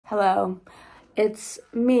Hello, it's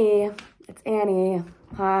me, it's Annie.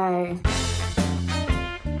 Hi.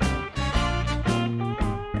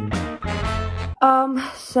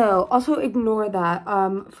 So also ignore that.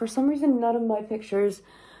 For some reason, none of my pictures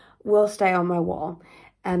will stay on my wall,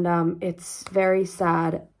 and it's very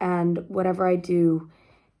sad, and whatever I do,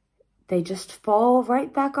 they just fall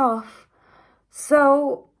right back off.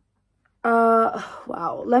 So,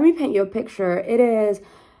 wow, let me paint you a picture. It is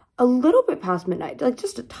a little bit past midnight, like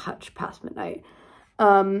just a touch past midnight.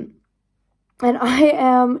 And I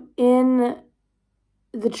am in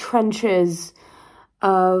the trenches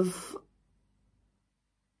of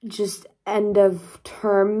just end of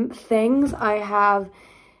term things. I have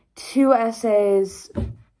 2 essays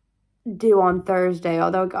due on Thursday,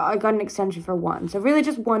 although I got an extension for 1. So really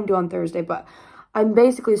just 1 due on Thursday, but I'm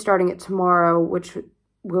basically starting it tomorrow, which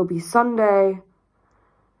will be Sunday.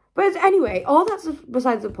 But anyway, all that's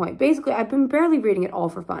besides the point. Basically, I've been barely reading it all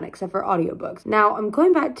for fun, except for audiobooks. Now, I'm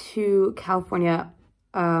going back to California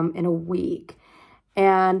in a week.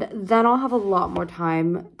 And then I'll have a lot more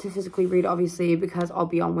time to physically read, obviously, because I'll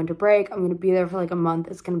be on winter break. I'm going to be there for like a month.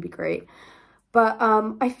 It's going to be great. But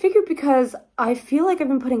I figured because I feel like I've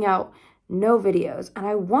been putting out no videos, and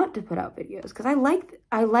I want to put out videos because I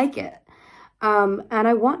like it. And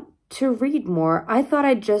I want to read more. I thought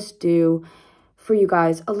I'd just do for you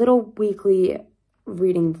guys a little weekly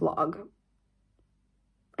reading vlog.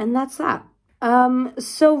 And that's that.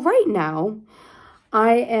 So right now,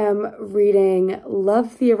 I am reading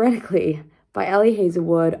Love Theoretically by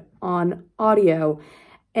Hazelwood on audio.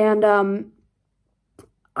 And I'm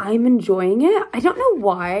enjoying it. I don't know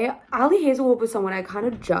why. Hazelwood was someone I kind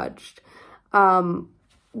of judged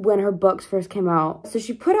when her books first came out. So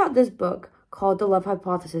she put out this book called The Love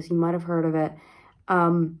Hypothesis. You might have heard of it.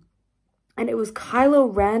 And it was Kylo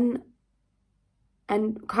Ren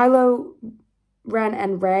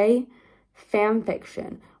and Rey fan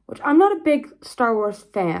fiction, which I'm not a big Star Wars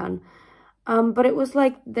fan, but it was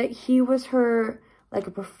like that he was her, like,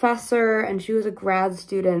 a professor, and she was a grad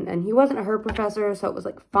student, and he wasn't her professor, so it was,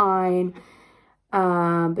 like, fine.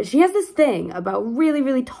 But she has this thing about really,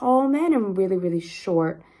 really tall men and really, really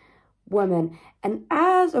short women. And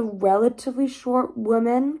as a relatively short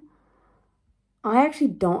woman, I actually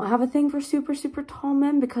don't have a thing for super, super tall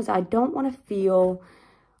men because I don't want to feel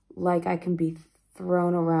like I can be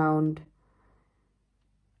thrown around.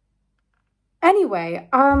 Anyway,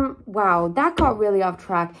 wow, that got really off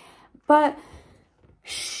track. But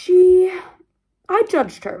I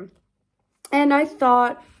judged her. And I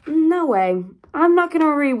thought, no way, I'm not going to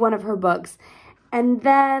read one of her books. And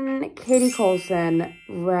then Katie Colson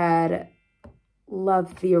read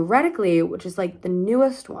Love Theoretically, which is like the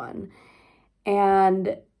newest one,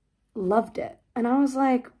 and loved it. And I was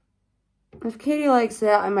like, if Katie likes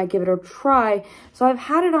it, I might give it a try. So I've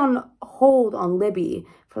had it on hold on Libby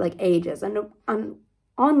for like ages. And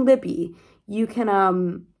on Libby, you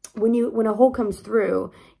can, when a hold comes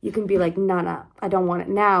through, you can be like, nah, I don't want it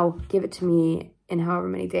now. Give it to me in however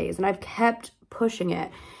many days. And I've kept pushing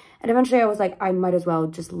it. And eventually I was like, I might as well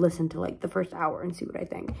just listen to like the first hour and see what I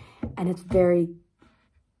think. And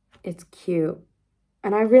it's cute.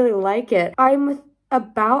 And I really like it. I'm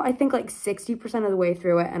about, I think, like 60% of the way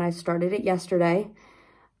through it, and I started it yesterday.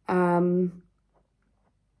 So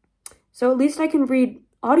at least I can read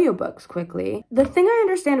audiobooks quickly. The thing I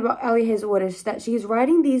understand about Hazelwood is that she's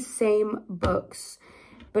writing these same books,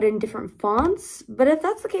 but in different fonts. But if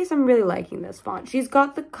that's the case, I'm really liking this font. She's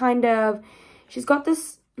got this,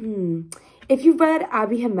 if you've read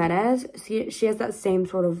Abby Jimenez, she has that same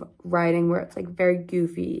sort of writing where it's like very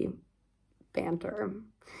goofy banter.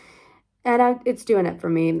 And it's doing it for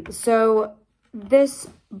me. So this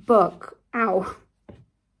book, ow.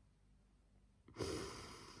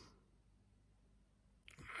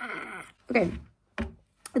 Okay.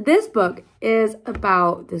 This book is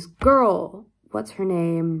about this girl. What's her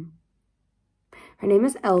name? Her name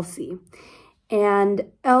is Elsie.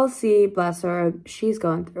 And Elsie, bless her, she's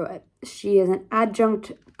going through it. She is an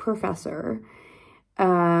adjunct professor,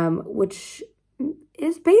 which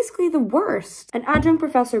is basically the worst. An adjunct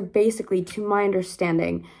professor, basically, to my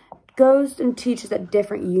understanding, goes and teaches at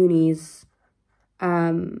different unis,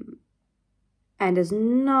 and is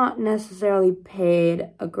not necessarily paid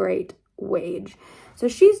a great wage. So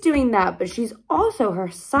she's doing that, but she's also, her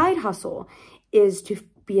side hustle is to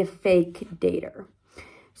be a fake dater.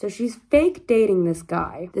 So she's fake dating this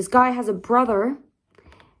guy. This guy has a brother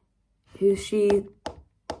who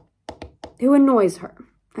annoys her.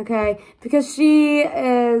 Okay, because she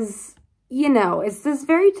is, you know, it's this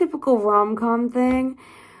very typical rom-com thing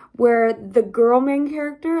where the girl main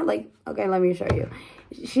character, like, okay, let me show you.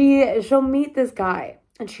 She'll meet this guy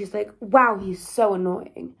And she's like, wow, he's so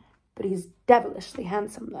annoying, but he's devilishly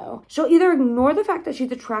handsome though. She'll either ignore the fact that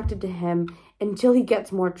she's attracted to him until he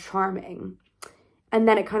gets more charming. And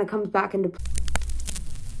then it kind of comes back into...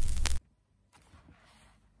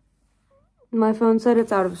 My phone said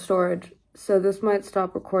it's out of storage, so this might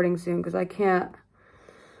stop recording soon because I can't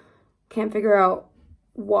figure out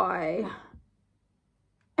why.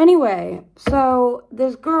 Anyway, so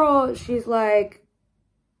this girl, she's like,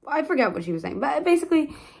 I forget what she was saying, but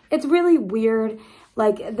basically it's really weird.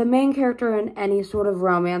 Like, the main character in any sort of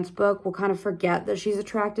romance book will kind of forget that she's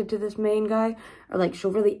attracted to this main guy, or like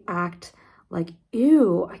she'll really act like,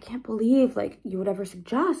 ew, I can't believe like you would ever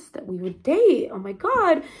suggest that we would date. Oh my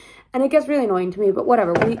God. And it gets really annoying to me, but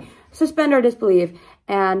whatever. We suspend our disbelief.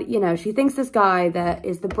 And, you know, she thinks this guy that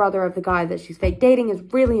is the brother of the guy that she's fake dating is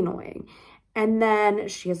really annoying. And then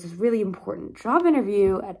she has this really important job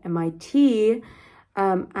interview at MIT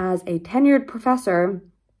as a tenured professor,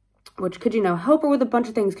 which could, you know, help her with a bunch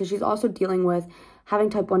of things because she's also dealing with having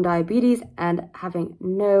type 1 diabetes and having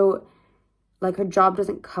no, like, her job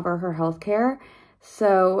doesn't cover her health care.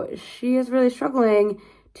 So she is really struggling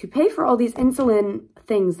to pay for all these insulin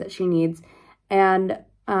things that she needs. And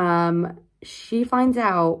she finds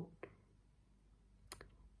out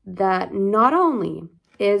that not only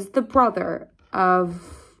is the brother of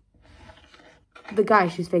the guy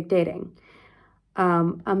she's fake dating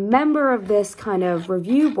a member of this kind of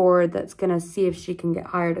review board that's going to see if she can get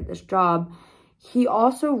hired at this job, he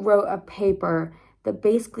also wrote a paper that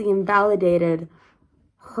basically invalidated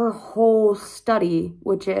her whole study,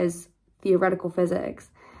 which is theoretical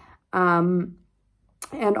physics, and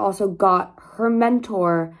also got her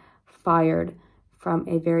mentor fired from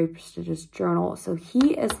a very prestigious journal. So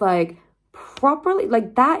he is like properly,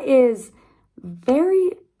 like that is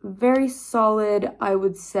very, very solid, I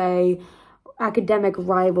would say, academic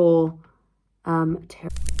rival terror.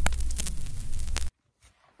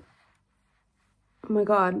 Oh my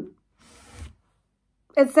God.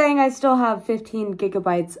 It's saying I still have 15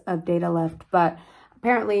 gigabytes of data left, but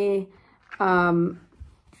apparently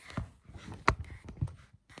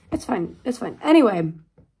it's fine. It's fine. Anyway,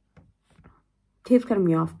 keeps cutting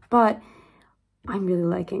me off, but I'm really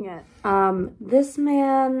liking it. This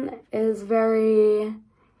man is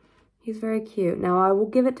he's very cute. Now, I will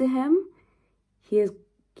give it to him.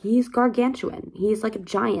 He's gargantuan. He's like a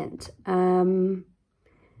giant. But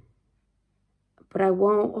I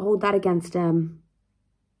won't hold that against him.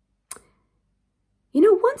 You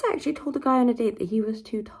know, once I actually told a guy on a date that he was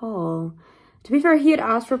too tall. To be fair, he had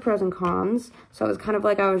asked for pros and cons, so it was kind of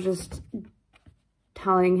like I was just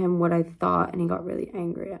telling him what I thought, and he got really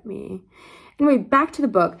angry at me. Anyway, back to the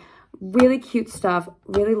book. Really cute stuff.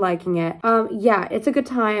 Really liking it. Yeah, it's a good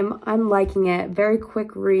time. I'm liking it. Very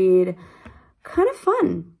quick read. Kind of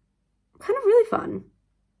fun. Kind of really fun.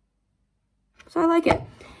 So I like it.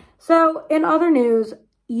 So in other news,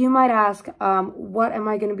 you might ask, what am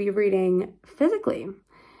I going to be reading physically?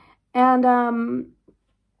 And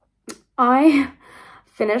I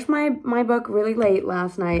finished my book really late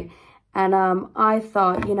last night, and I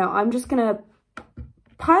thought, you know, I'm just going to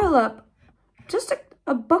pile up just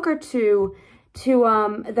a book or two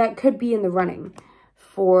to that could be in the running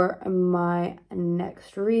for my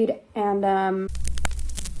next read. And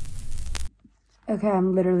okay,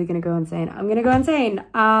 I'm literally gonna go insane. I'm gonna go insane.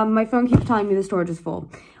 My phone keeps telling me the storage is full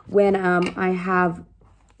when I have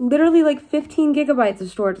literally like 15 gigabytes of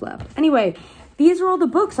storage left. Anyway, these are all the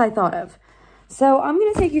books I thought of, so I'm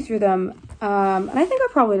gonna take you through them. And I think I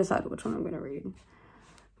probably decided which one I'm gonna read,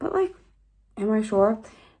 but like, am I sure?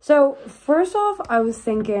 So first off, I was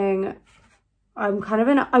thinking I'm kind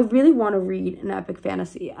of I really want to read an epic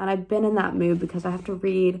fantasy, and I've been in that mood because I have to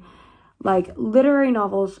read like literary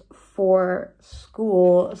novels for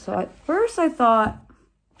school. So at first I thought,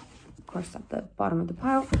 of course at the bottom of the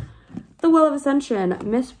pile, The Well of Ascension,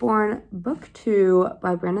 Mistborn, Book 2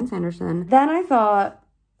 by Brandon Sanderson. Then I thought,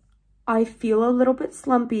 I feel a little bit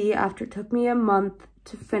slumpy after it took me a month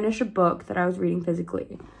to finish a book that I was reading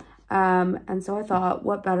physically. And so I thought,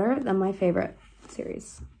 what better than my favorite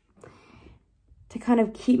series to kind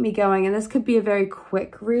of keep me going. And this could be a very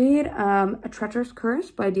quick read. A Treacherous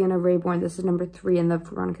Curse by Deanna Raybourne. This is number 3 in the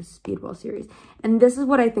Veronica Speedwell series. And this is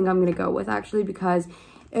what I think I'm going to go with, actually, because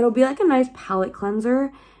it'll be like a nice palate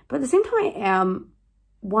cleanser. But at the same time, I am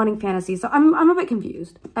wanting fantasy. So I'm a bit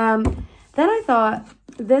confused. Then I thought,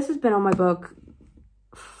 this has been on my book.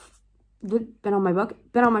 Been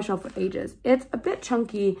on my shelf for ages. It's a bit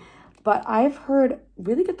chunky, but I've heard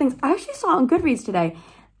really good things. I actually saw it on Goodreads today.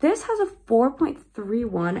 This has a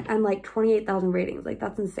 4.31 and like 28,000 ratings. Like,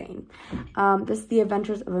 that's insane. This is The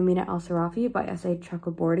Adventures of Amina El-Sarafi by S.A.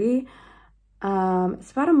 Chakraborty.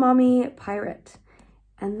 It's about a mommy pirate,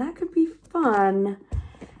 and that could be fun.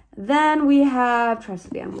 Then we have Trust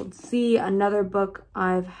the Animal to See, another book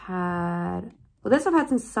I've had, well, this I've had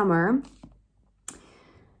since summer.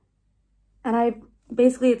 And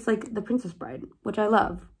basically it's like The Princess Bride, which I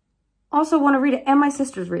love. Also want to read it, and my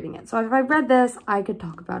sister's reading it. So if I read this, I could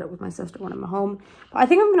talk about it with my sister when I'm home. But I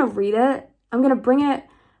think I'm going to read it. I'm going to bring it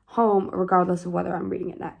home regardless of whether I'm reading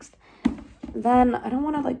it next. Then I don't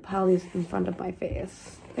want to like pile these in front of my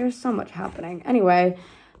face. There's so much happening. Anyway,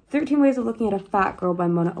 13 Ways of Looking at a Fat Girl by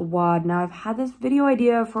Mona Awad. Now I've had this video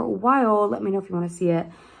idea for a while. Let me know if you want to see it.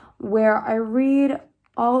 Where I read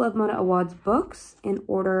all of Mona Awad's books in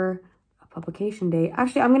order of publication date.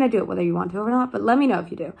 Actually, I'm going to do it whether you want to or not. But let me know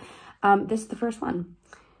if you do. This is the first one.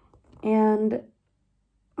 And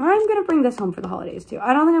I'm going to bring this home for the holidays too.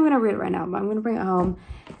 I don't think I'm going to read it right now, but I'm going to bring it home.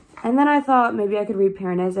 And then I thought maybe I could read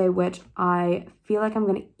Penance, which I feel like I'm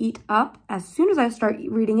going to eat up as soon as I start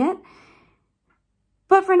reading it.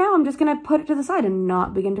 But for now, I'm just going to put it to the side and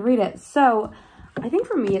not begin to read it. So I think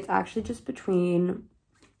for me, it's actually just between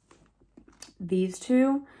these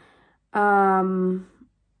two. And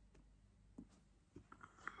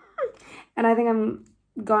I think I'm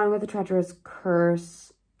going with The Treacherous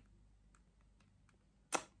Curse.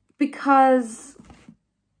 Because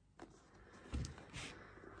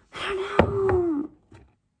I don't know.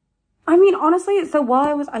 I mean, honestly, so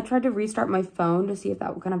while I tried to restart my phone to see if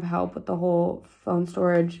that would kind of help with the whole phone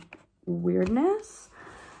storage weirdness.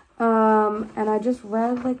 And I just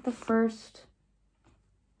read like the first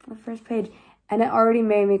page, and it already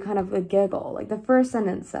made me kind of a giggle. Like the first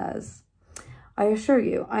sentence says, "I assure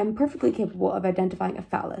you, I'm perfectly capable of identifying a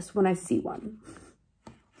phallus when I see one."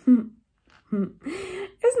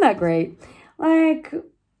 Isn't that great? Like,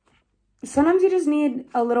 sometimes you just need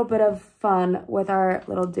a little bit of fun with our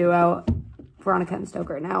little duo, Veronica and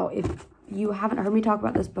Stoker. Now, if you haven't heard me talk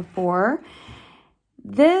about this before,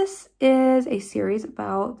 this is a series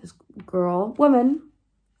about this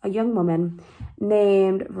a young woman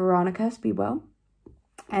named Veronica Speedwell.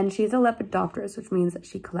 And she's a lepidopterist, which means that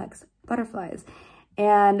she collects butterflies.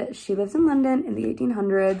 And she lives in London in the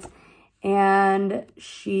 1800s. And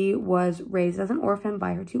she was raised as an orphan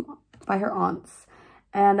by her aunts.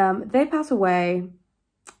 And they pass away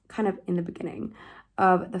kind of in the beginning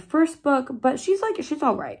of the first book, but she's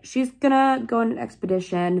all right. She's gonna go on an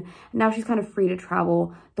expedition. Now she's kind of free to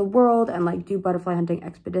travel the world and like do butterfly hunting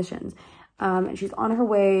expeditions. And she's on her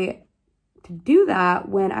way to do that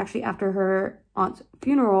when actually after her aunt's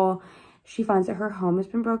funeral, she finds that her home has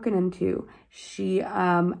been broken into. She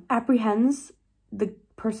apprehends the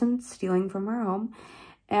person stealing from her home,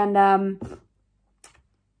 and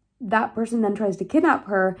that person then tries to kidnap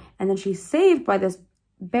her, and then she's saved by this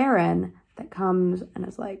baron that comes and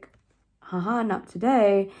is like, haha, not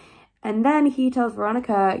today. And then he tells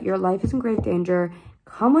Veronica, your life is in grave danger,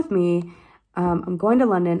 come with me, I'm going to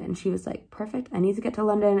London. And she was like, perfect, I need to get to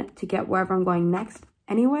London to get wherever I'm going next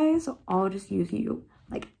anyway, so I'll just use you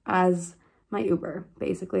like as my Uber,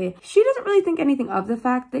 basically. She doesn't really think anything of the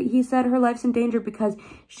fact that he said her life's in danger, because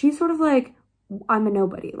she's sort of like, I'm a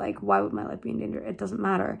nobody. Like, why would my life be in danger? It doesn't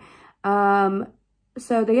matter.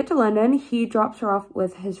 So they get to London. He drops her off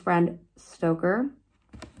with his friend Stoker,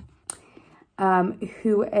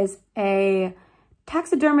 who is a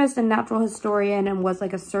taxidermist and natural historian and was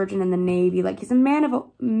like a surgeon in the Navy. Like, he's a man of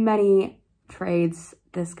many trades,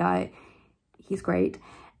 this guy. He's great.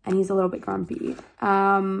 And he's a little bit grumpy.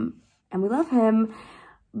 And we love him.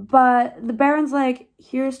 But the Baron's like,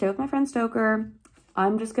 here, stay with my friend Stoker.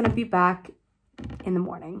 I'm just going to be back in the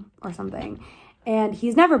morning or something. And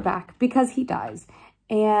he's never back because he dies.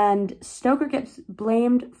 And Stoker gets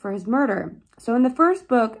blamed for his murder. So in the first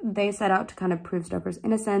book, they set out to kind of prove Stoker's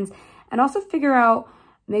innocence and also figure out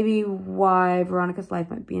maybe why Veronica's life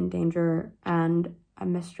might be in danger and a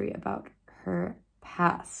mystery about her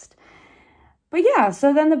past. But yeah,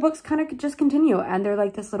 so then the books kind of just continue, and they're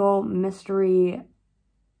like this little mystery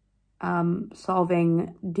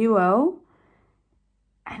solving duo.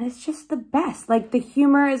 And it's just the best. Like, the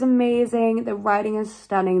humor is amazing. The writing is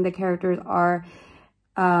stunning. The characters are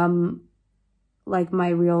like my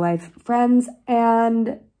real life friends.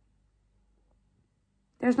 And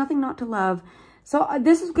there's nothing not to love. So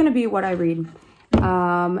this is going to be what I read.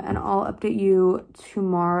 And I'll update you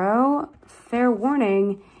tomorrow. Fair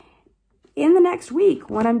warning, in the next week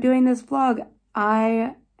when I'm doing this vlog,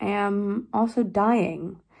 I am also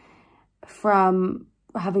dying from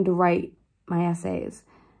having to write my essays.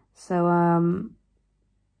 So,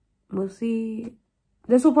 we'll see.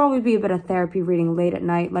 This will probably be a bit of therapy reading late at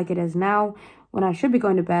night like it is now when I should be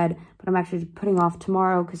going to bed, but I'm actually putting off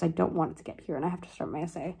tomorrow because I don't want it to get here and I have to start my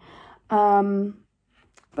essay.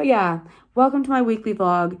 But yeah, welcome to my weekly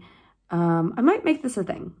vlog. I might make this a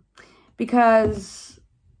thing because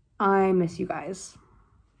I miss you guys.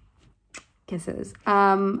 Kisses.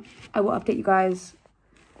 I will update you guys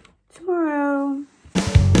tomorrow.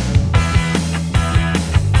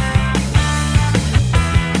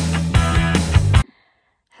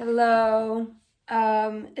 Hello.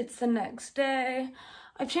 It's the next day.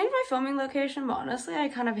 I've changed my filming location, but honestly, I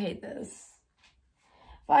kind of hate this.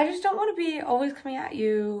 But I just don't want to be always coming at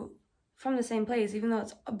you from the same place, even though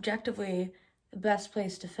it's objectively the best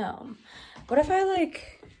place to film. What if I,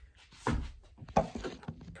 like,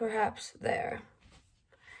 perhaps there?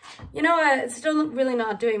 You know what? It's still really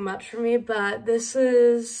not doing much for me, but this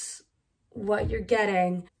is what you're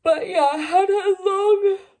getting. But yeah, I had a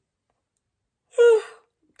long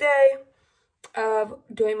day of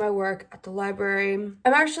doing my work at the library.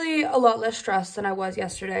 I'm actually a lot less stressed than I was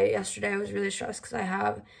yesterday. Yesterday I was really stressed because I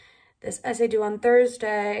have this essay due on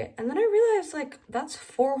Thursday, and then I realized, like, that's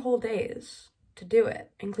 4 whole days to do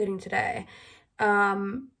it, including today.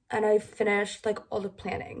 And I finished, like, all the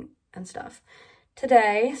planning and stuff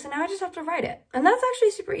today, so now I just have to write it. And that's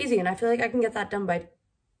actually super easy, and I feel like I can get that done by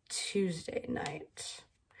Tuesday night.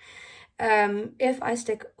 If I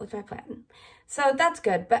stick with my plan. So that's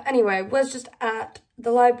good. But anyway, was just at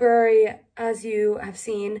the library, as you have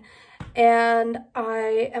seen, and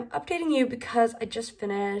I am updating you because I just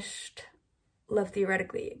finished Love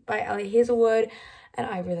Theoretically by Hazelwood, and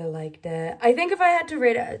I really liked it. I think if I had to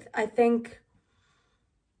rate it, I'm thinking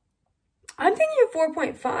a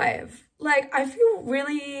 4.5. Like, I feel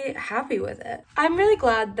really happy with it. I'm really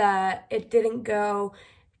glad that it didn't go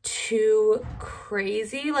too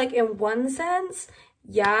crazy. Like, in one sense,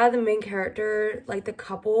 yeah, the main character, like the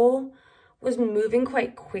couple, was moving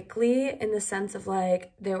quite quickly in the sense of,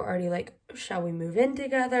 like, they were already like, shall we move in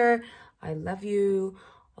together? I love you,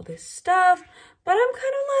 all this stuff. But I'm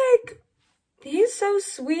kind of like, he's so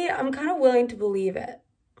sweet. I'm kind of willing to believe it.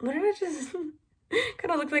 What did I just kind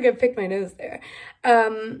of look like I picked my nose there?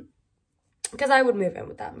 Because I would move in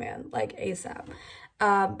with that man, like, ASAP.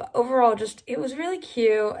 But overall, just, it was really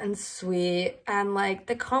cute and sweet, and, like,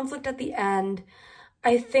 the conflict at the end,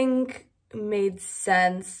 I think, made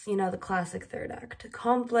sense. You know, the classic third act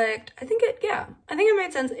conflict. I think it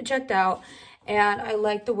made sense. It checked out, and I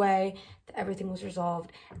liked the way that everything was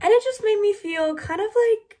resolved, and it just made me feel kind of,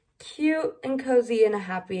 like, cute and cozy and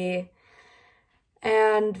happy,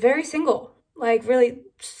 and very single, like, really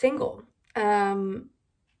single. So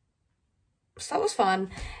that was fun.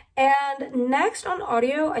 And next on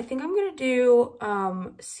audio, I think I'm gonna do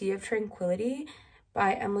Sea of Tranquility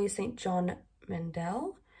by Emily St. John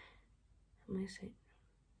Mendel.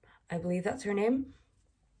 I believe that's her name.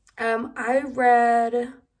 I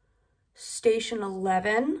read Station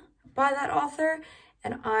 11 by that author,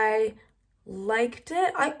 and I liked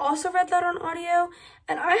it. I also read that on audio,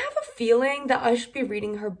 and I have a feeling that I should be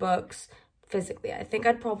reading her books physically. I think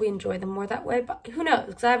I'd probably enjoy them more that way, but who knows,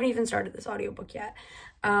 because I haven't even started this audiobook yet.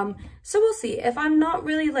 So we'll see. If I'm not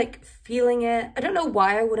really, like, feeling it, I don't know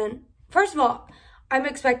why I wouldn't. First of all, I'm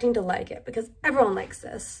expecting to like it because everyone likes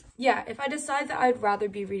this. Yeah, if I decide that I'd rather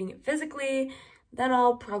be reading it physically, then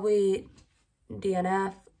I'll probably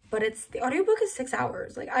DNF. But the audiobook is 6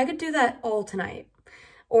 hours. Like, I could do that all tonight.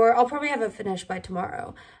 Or I'll probably have it finished by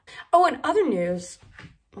tomorrow. Oh, and other news.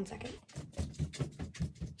 One second.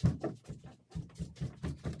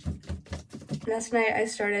 Last night I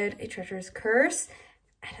started A Treacherous Curse,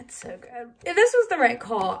 and it's so good. This was the right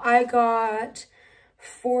call. I got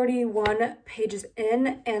 41 pages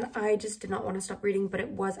in, and I just did not want to stop reading, but it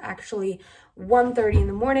was actually 1:30 in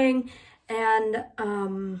the morning, and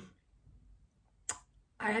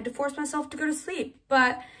I had to force myself to go to sleep.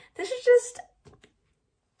 But this is just,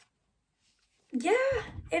 yeah,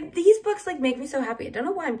 these books, like, make me so happy. I don't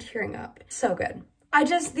know why I'm tearing up. It's so good.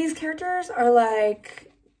 These characters are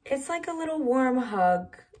like, it's like a little warm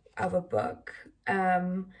hug of a book.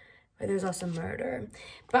 Where there's also murder.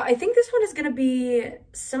 But I think this one is gonna be,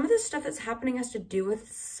 some of the stuff that's happening has to do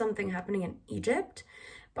with something happening in Egypt,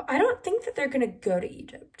 but I don't think that they're gonna go to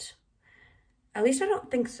Egypt. At least I don't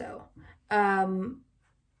think so.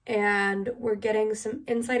 And we're getting some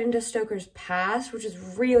insight into Stoker's past, which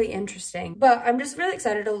is really interesting. But I'm just really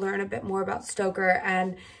excited to learn a bit more about Stoker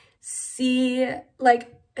and see,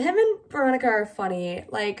 like, him and Veronica are funny.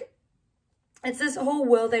 Like, it's this whole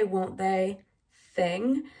will they, won't they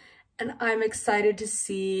thing. And I'm excited to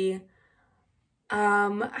see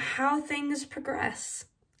how things progress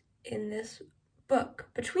in this book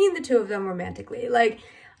between the two of them romantically. Like,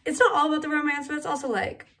 it's not all about the romance, but it's also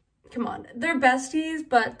like, come on, they're besties,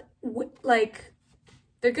 but like,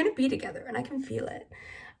 they're gonna be together, and I can feel it.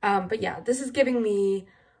 But yeah, this is giving me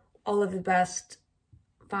all of the best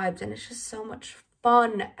vibes, and it's just so much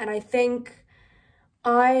fun. And I think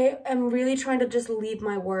I am really trying to just leave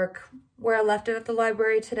my work where I left it at the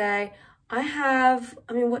library today.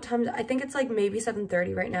 What time is it? I think it's like maybe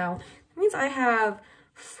 7:30 right now. That means I have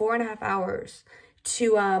 4.5 hours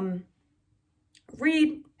to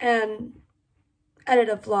read and edit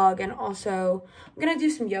a vlog, and also I'm gonna do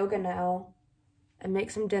some yoga now and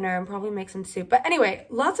make some dinner and probably make some soup. But anyway,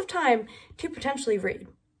 lots of time to potentially read.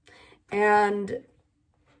 And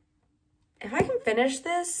if I can finish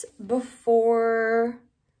this before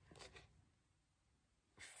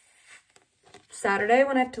Saturday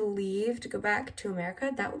when I have to leave to go back to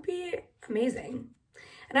America, that would be amazing.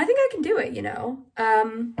 And I think I can do it, you know?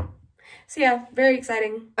 So yeah, very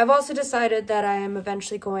exciting. I've also decided that I am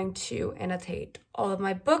eventually going to annotate all of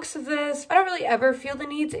my books of this. I don't really ever feel the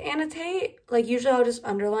need to annotate. Like, usually I'll just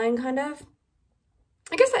underline, kind of.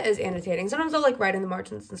 I guess that is annotating. Sometimes I'll like write in the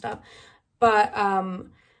margins and stuff. But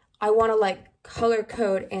I want to like color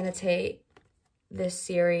code annotate this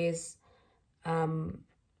series. Because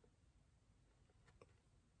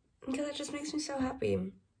it just makes me so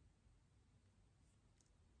happy.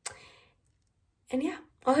 And yeah,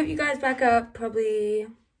 I'll hit you guys back up probably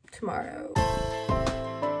tomorrow.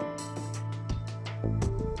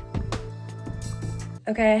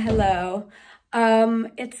 Okay, hello.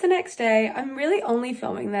 It's the next day. I'm really only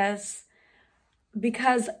filming this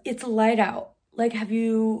because it's light out. Like,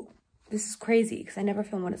 this is crazy because I never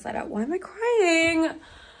film when it's light out. Why am I crying?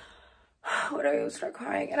 What do I start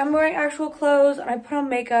crying? And I'm wearing actual clothes and I put on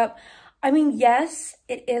makeup. I mean, yes,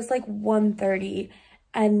 it is like 1:30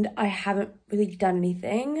 and I haven't really done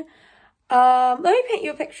anything. Let me paint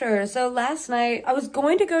you a picture. So last night I was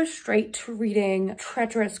going to go straight to reading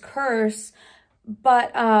Treacherous Curse,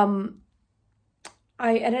 but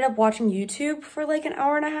I ended up watching YouTube for like an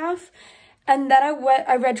hour and a half. And then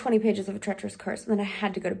I read 20 pages of A Treacherous Curse, and then I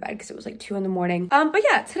had to go to bed because it was like 2 in the morning. But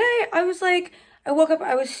yeah, today I was like, I woke up,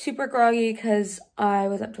 I was super groggy because I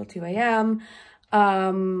was up till 2 a.m.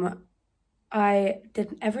 I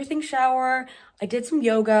did an everything shower. I did some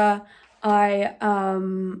yoga. I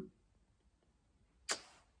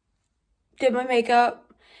did my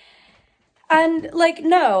makeup. And like,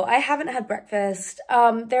 no, I haven't had breakfast.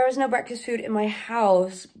 There is no breakfast food in my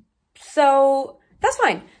house. So that's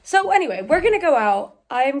fine. So anyway, we're going to go out.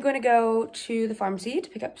 I'm going to go to the pharmacy to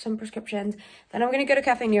pick up some prescriptions. Then I'm going to go to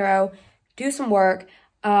Cafe Nero, do some work.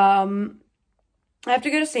 I have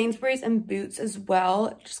to go to Sainsbury's and Boots as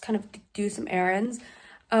well, just kind of do some errands.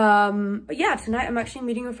 But yeah, tonight I'm actually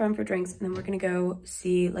meeting a friend for drinks, and then we're going to go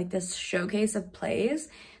see like this showcase of plays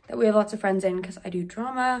that we have lots of friends in because I do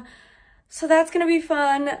drama. So that's going to be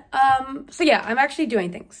fun. So yeah, I'm actually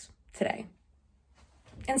doing things today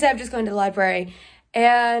instead of just going to the library,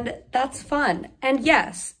 and that's fun. And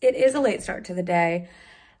yes, it is a late start to the day,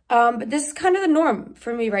 but this is kind of the norm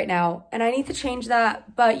for me right now, and I need to change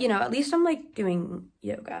that. But you know, at least I'm like doing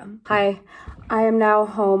yoga. Hi, I am now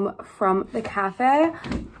home from the cafe.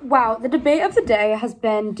 Wow, the debate of the day has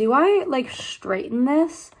been, do I like straighten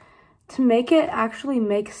this to make it actually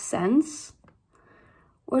make sense,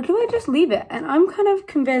 or do I just leave it? And I'm kind of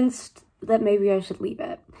convinced that maybe I should leave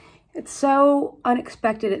it. It's so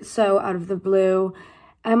unexpected, it's so out of the blue,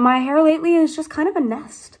 and my hair lately is just kind of a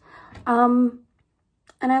nest.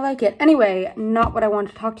 And I like it. Anyway, not what I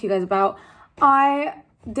wanted to talk to you guys about. I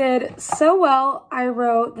did so well. I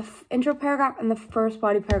wrote the intro paragraph and the first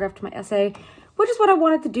body paragraph to my essay, which is what I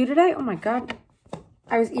wanted to do today. Oh my god.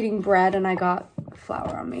 I was eating bread and I got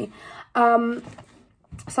flour on me. So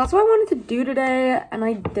that's what I wanted to do today, and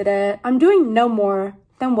I did it. I'm doing no more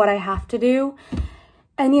than what I have to do.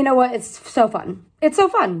 And you know what? It's so fun. It's so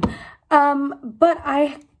fun. But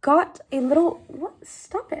I got a little, what?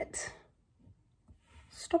 Stop it.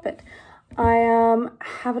 Stop it. I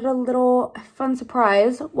have a little fun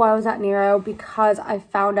surprise while I was at Nero, because I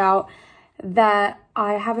found out that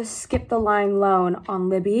I have a Skip the Line loan on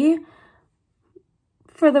Libby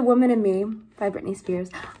for The Woman in Me by Britney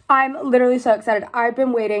Spears. I'm literally so excited. I've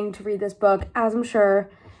been waiting to read this book, as I'm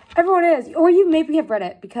sure everyone is, or you maybe have read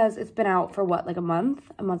it because it's been out for what, like a month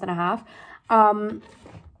and a half.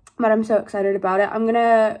 But I'm so excited about it. I'm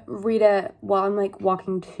gonna read it while I'm like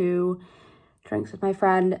walking to drinks with my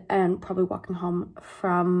friend and probably walking home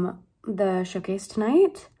from the showcase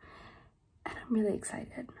tonight. And I'm really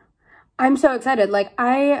excited. I'm so excited. Like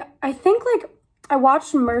I think like I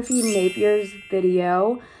watched Murphy Napier's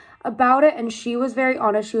video about it, and she was very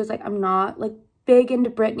honest. She was like, I'm not like big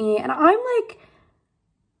into Britney, and I'm like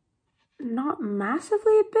not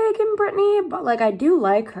massively big in Britney, but like I do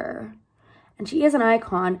like her. and she is an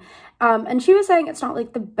icon. And she was saying it's not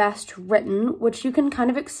like the best written, which you can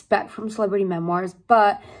kind of expect from celebrity memoirs,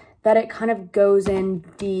 but that it kind of goes in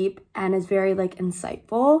deep and is very like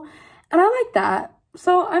insightful. And I like that.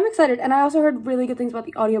 So I'm excited. And I also heard really good things about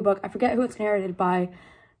the audiobook. I forget who it's narrated by,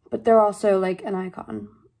 but they're also like an icon.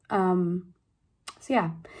 So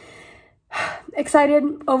yeah, excited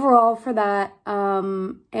overall for that.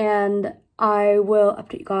 And I will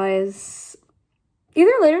update you guys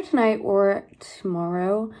either later tonight or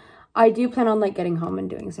tomorrow. I do plan on like getting home and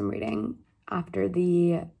doing some reading after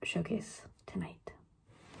the showcase tonight.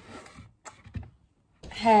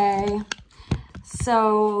 Hey,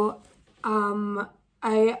 so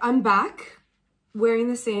I'm back wearing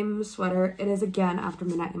the same sweater. It is again after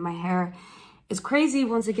midnight and my hair is crazy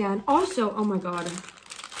once again. Also, oh my god,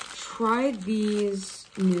 try these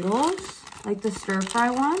noodles, like the stir fry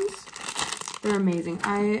ones. They're amazing.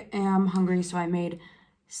 I am hungry, so I made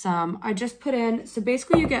some. I just put in, so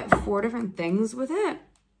basically you get 4 different things with it.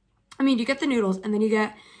 I mean, you get the noodles and then you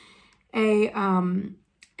get a,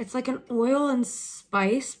 it's like an oil and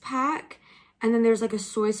spice pack. And then there's like a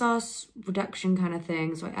soy sauce reduction kind of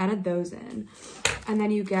thing. So I added those in. And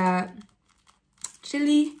then you get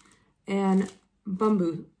chili and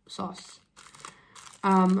bamboo sauce.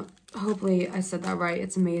 Hopefully I said that right.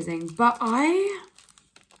 It's amazing. But let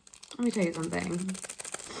me tell you something.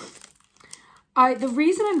 The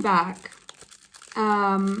reason I'm back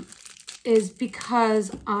is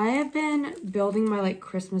because I have been building my like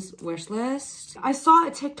Christmas wish list. I saw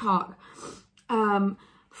a TikTok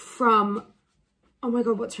from, oh my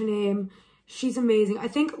god, what's her name? She's amazing. I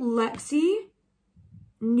think Lexi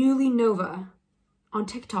Newly Nova on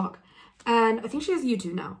TikTok. And I think she has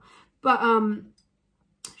YouTube now. But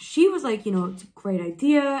she was like, you know, it's a great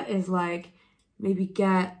idea is like maybe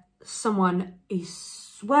get someone a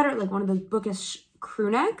sweater, like one of those bookish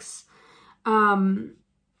crew necks. And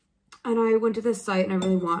I went to this site and I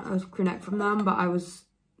really want a crew neck from them, but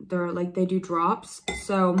they're like, they do drops.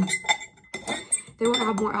 So they won't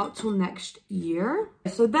have more out till next year.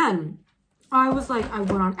 So then I was like, I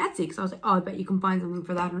went on Etsy because I was like, oh, I bet you can find something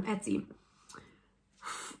for that on Etsy.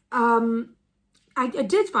 I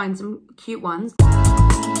did find some cute ones.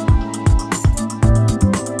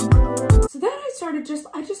 So then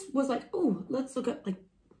I just was like, oh, let's look at like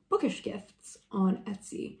bookish gifts on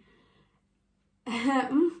Etsy.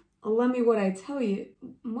 Let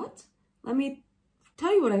me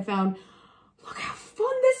tell you what I found. Look how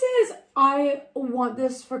fun this is. I want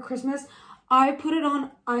this for Christmas. I put it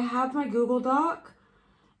on, I have my Google Doc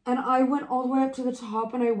and I went all the way up to the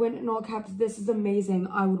top and I went in all caps, this is amazing.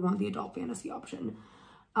 I would want the adult fantasy option.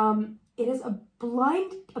 It is a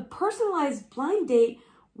personalized blind date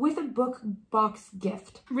with a book box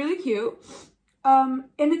gift. Really cute. And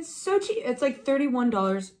it's so cheap. It's like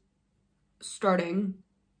 $31 starting.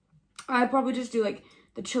 I'd probably just do like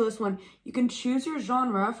the chillest one. You can choose your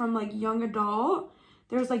genre from like young adult.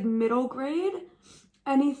 There's like middle grade,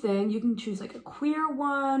 anything. You can choose like a queer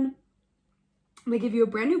one. They give you a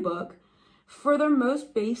brand new book. For their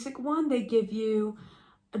most basic one, they give you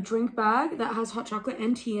a drink bag that has hot chocolate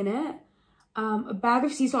and tea in it. A bag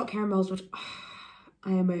of sea salt caramels, which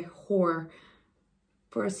I am a whore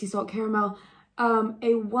for a sea salt caramel.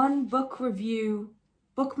 A one book review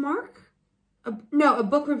bookmark. A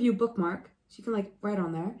book review bookmark. So you can like write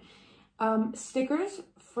on there. Stickers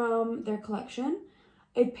from their collection.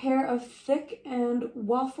 A pair of thick and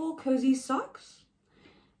waffle cozy socks.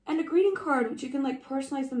 And a greeting card, which you can like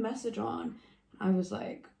personalize the message on. I was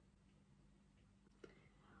like,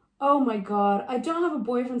 oh my god, I don't have a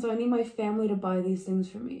boyfriend, so I need my family to buy these things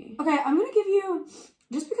for me. Okay, I'm gonna give you,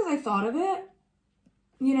 just because I thought of it,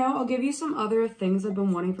 you know, I'll give you some other things I've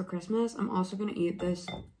been wanting for Christmas. I'm also gonna eat these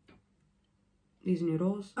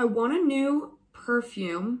noodles. I want a new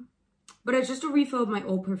perfume, but it's just a refill of my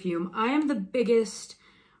old perfume. I am the biggest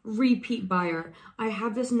repeat buyer. I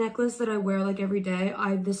have this necklace that I wear like every day.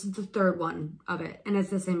 This is the 3rd one of it, and it's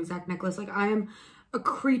the same exact necklace. Like I am a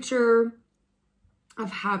creature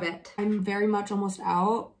of habit. I'm very much almost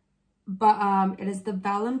out, but it is the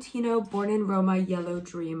Valentino Born in Roma Yellow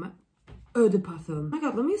Dream Eau de Parfum. Oh my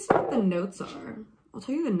god, let me see what the notes are. I'll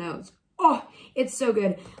tell you the notes. Oh, it's so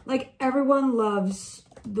good. Like everyone loves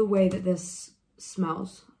the way that this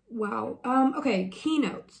smells. Wow. Okay,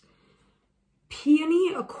 keynotes.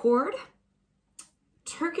 Peony Accord,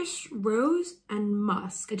 Turkish Rose, and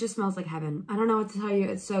Musk. It just smells like heaven. I don't know what to tell you.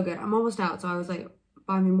 It's so good. I'm almost out, so I was like,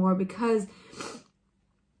 buy me more because,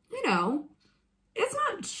 you know, it's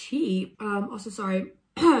not cheap. Also, sorry,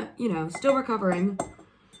 you know, still recovering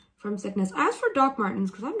from sickness. I asked for Doc Martens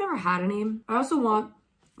because I've never had any. I also want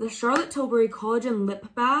The Charlotte Tilbury Collagen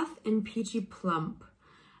Lip Bath in Peachy Plump.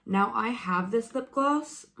 Now, I have this lip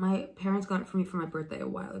gloss. My parents got it for me for my birthday a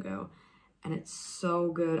while ago, and it's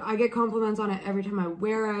so good. I get compliments on it every time I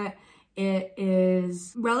wear it. It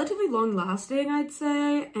is relatively long lasting, I'd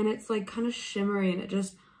say, and it's like kind of shimmery, and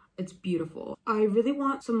it's beautiful. I really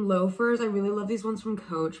want some loafers. I really love these ones from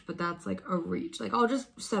Coach, but that's like a reach. Like, I'll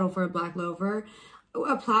just settle for a black loafer.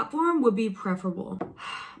 A platform would be preferable.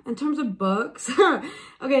 In terms of books,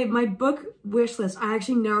 okay, my book wish list, I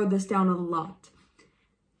actually narrowed this down a lot.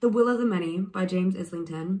 The Will of the Many by James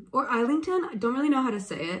Islington, or Islington, I don't really know how to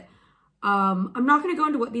say it. I'm not going to go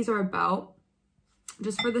into what these are about,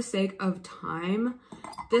 just for the sake of time.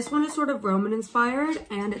 This one is sort of Roman inspired,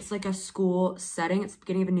 and it's like a school setting. It's the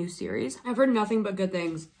beginning of a new series. I've heard nothing but good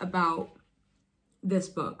things about this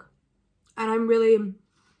book, and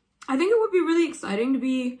I think it would be really exciting to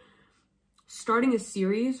be starting a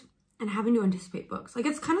series and having to anticipate books. Like,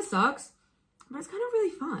 it's kind of sucks, but it's kind of really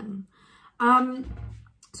fun.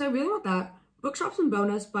 So I really want that. Bookshops and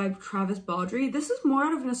Bonedust by Travis Baldree. This is more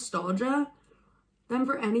out of nostalgia than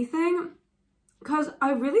for anything, because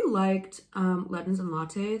I really liked Legends and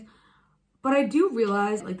Lattes, but I do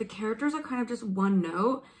realize like the characters are kind of just one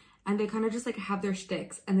note, and they kind of just like have their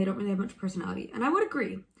shticks, and they don't really have much personality, and I would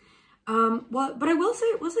agree. But I will say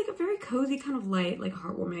it was like a very cozy, kind of light, like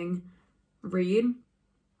heartwarming read.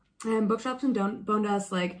 And Bookshops and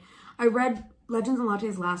Bonedust, like, I read Legends and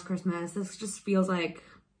Lattes last Christmas. This just feels like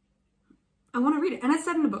I want to read it, and it's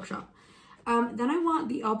set in a bookshop. Then I want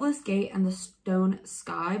The Obelisk Gate and the Stone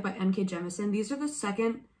Sky by N.K. Jemisin. These are the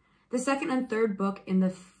second and third book in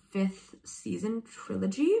the 5th season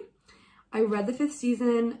trilogy. I read the 5th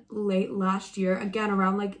season late last year, again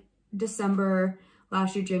around like December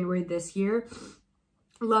last year, January this year.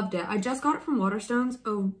 Loved it. I just got it from Waterstones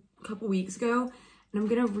a couple weeks ago, and I'm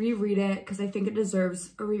gonna reread it because I think it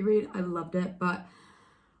deserves a reread. I loved it, but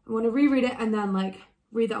I want to reread it and then like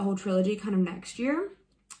read that whole trilogy kind of next year.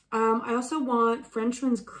 I also want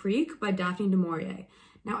Frenchman's Creek by Daphne du Maurier.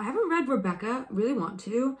 Now, I haven't read Rebecca, really want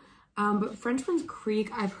to, but Frenchman's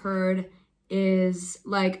Creek I've heard is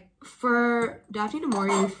like, for Daphne du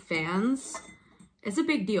Maurier fans, it's a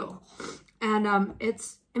big deal. And it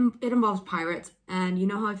involves pirates, and you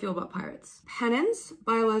know how I feel about pirates. Penance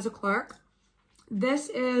by Eliza Clark. This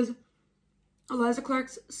is Eliza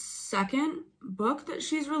Clark's second book that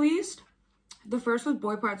she's released. The first was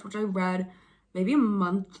Boy Parts, which I read maybe a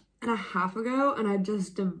month and a half ago, and I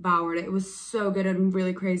just devoured it. It was so good and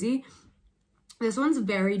really crazy. This one's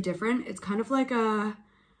very different. It's kind of like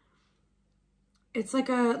it's like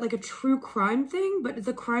a true crime thing, but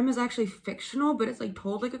the crime is actually fictional, but it's like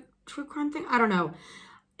told like a true crime thing. I don't know.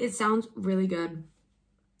 It sounds really good.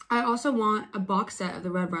 I also want a box set of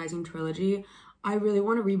the Red Rising trilogy. I really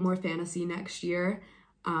want to read more fantasy next year,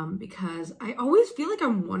 because I always feel like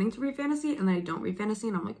I'm wanting to read fantasy and then I don't read fantasy,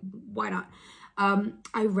 and I'm like, why not?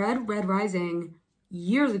 I read Red Rising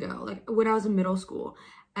years ago, like when I was in middle school,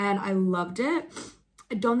 and I loved it.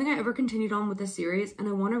 I don't think I ever continued on with the series, and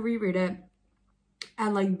I want to reread it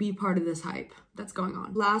and like be part of this hype that's going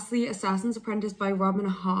on. Lastly, Assassin's Apprentice by Robin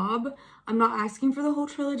Hobb. I'm not asking for the whole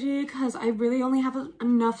trilogy because I really only have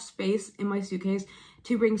enough space in my suitcase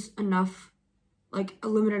to bring enough, like a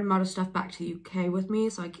limited amount of stuff back to the UK with me.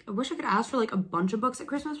 So I wish I could ask for like a bunch of books at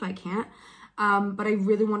Christmas, but I can't. But I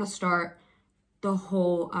really want to start the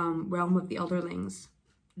whole Realm of the Elderlings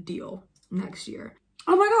deal next year.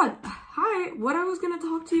 Oh my god, hi. What I was going to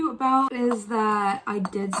talk to you about is that I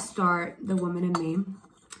did start The Woman in Me.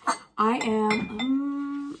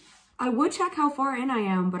 I would check how far in I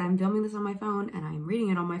am, but I'm filming this on my phone and I'm reading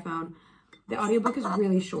it on my phone. The audiobook is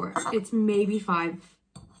really short. It's maybe five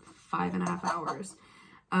and a half hours.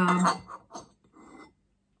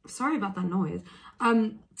 Sorry about that noise.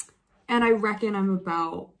 And I reckon I'm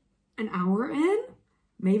about an hour in,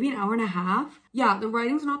 maybe an hour and a half. Yeah, the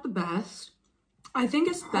writing's not the best. I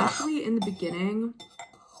think especially in the beginning,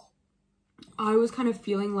 I was kind of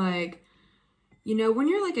feeling like, you know, when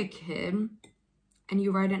you're like a kid and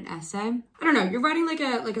you write an essay, I don't know, you're writing like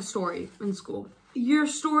a story in school. Your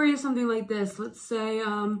story is something like this. Let's say,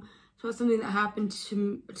 so it's something that happened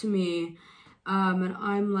to me. And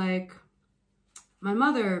I'm like, my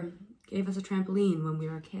mother gave us a trampoline when we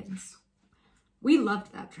were kids. We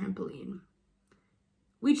loved that trampoline.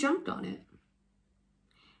 We jumped on it.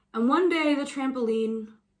 And one day the trampoline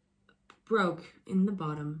broke in the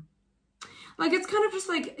bottom. Like, it's kind of just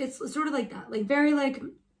like, it's sort of like that. Like, very like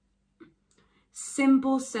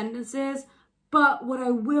simple sentences. But what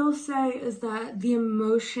I will say is that the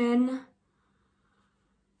emotion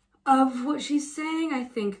of what she's saying, I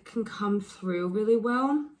think, can come through really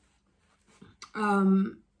well.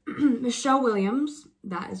 Michelle Williams,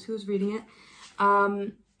 that is who's reading it.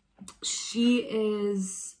 She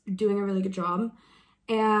is doing a really good job.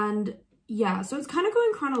 And yeah, so it's kind of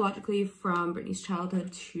going chronologically from Britney's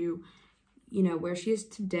childhood to, you know, where she is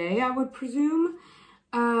today, I would presume.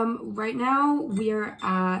 Right now we are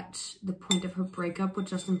at the point of her breakup with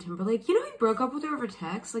Justin Timberlake. You know, he broke up with her over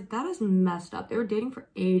text. Like, that is messed up. They were dating for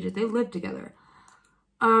ages. They lived together.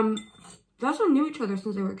 They also knew each other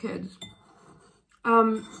since they were kids.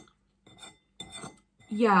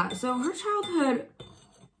 Yeah, so her childhood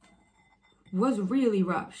was really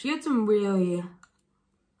rough. She had some really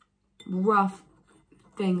rough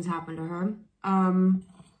things happen to her.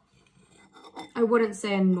 I wouldn't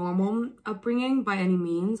say a normal upbringing by any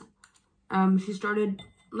means. She started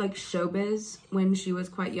like showbiz when she was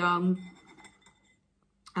quite young.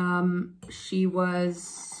 She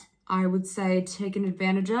was, I would say, taken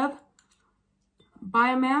advantage of by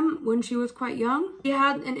a man when she was quite young. She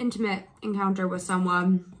had an intimate encounter with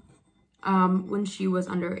someone when she was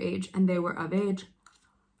underage and they were of age.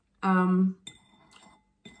 And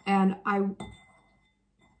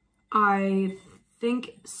I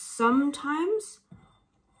think sometimes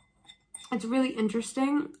it's really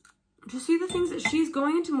interesting to see the things that she's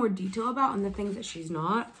going into more detail about and the things that she's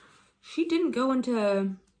not. She didn't go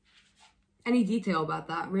into any detail about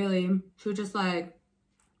that, really. She was just like,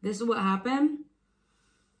 this is what happened.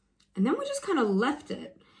 And then we just kind of left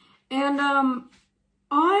it. And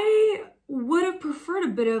I would have preferred a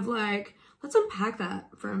bit of like, let's unpack that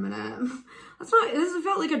for a minute. This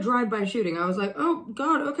felt like a drive-by shooting. I was like, oh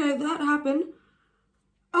God, okay, that happened.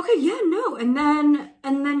 Okay, yeah, no. And then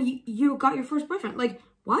you got your first boyfriend. Like,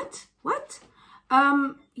 what?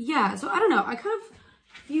 Yeah, so I don't know. I kind of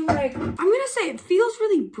feel like, I'm gonna say it feels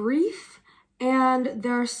really brief. And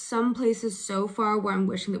there are some places so far where I'm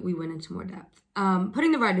wishing that we went into more depth.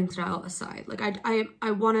 Putting the writing style aside, like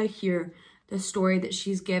I want to hear the story that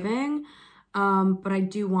she's giving, but I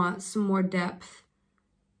do want some more depth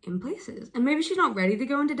in places. And maybe she's not ready to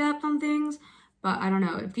go into depth on things, but I don't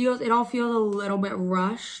know. It all feels a little bit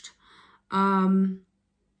rushed.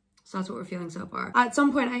 So that's what we're feeling so far. At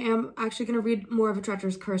some point, I am actually going to read more of a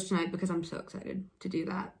Treacherous Curse tonight because I'm so excited to do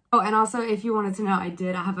that. Oh, and also, if you wanted to know, I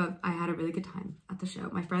had a really good time at the show.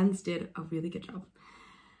 My friends did a really good job.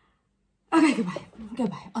 Okay, goodbye.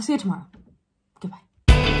 Goodbye. I'll see you tomorrow. Goodbye.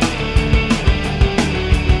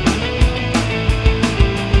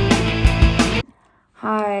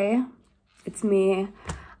 Hi, it's me.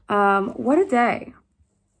 What a day.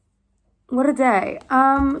 What a day.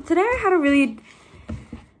 Today I had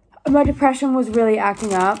my depression was really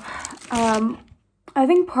acting up. I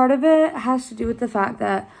think part of it has to do with the fact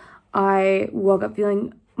that I woke up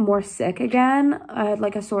feeling more sick again. I had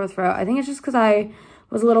like a sore throat. I think it's just because I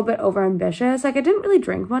was a little bit overambitious. Like, I didn't really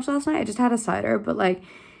drink much last night. I just had a cider, but like,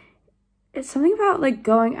 it's something about like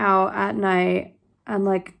going out at night and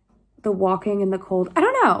like the walking in the cold. I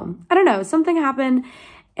don't know. Something happened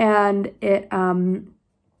and it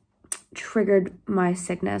triggered my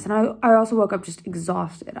sickness. And I also woke up just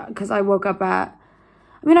exhausted because I woke up I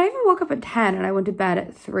even woke up at 10 and I went to bed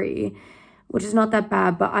at 3, which is not that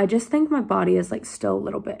bad, but I just think my body is like still a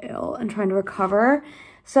little bit ill and trying to recover.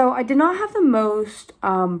 So I did not have the most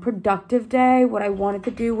productive day. What I wanted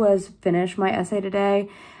to do was finish my essay today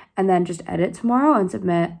and then just edit tomorrow and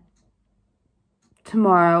submit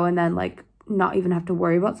tomorrow and then like not even have to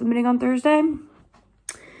worry about submitting on Thursday.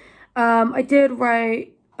 I did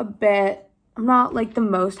write a bit. I'm not like the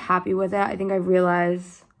most happy with it. I think I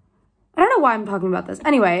realized, I don't know why I'm talking about this.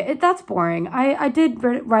 Anyway, that's boring. I did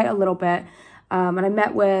write a little bit and I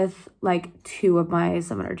met with like 2 of my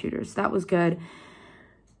seminar tutors. That was good.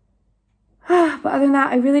 But other than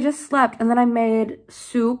that, I really just slept. And then I made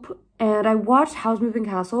soup and I watched Howl's Moving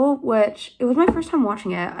Castle, which it was my first time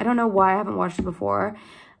watching it. I don't know why I haven't watched it before.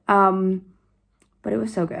 But it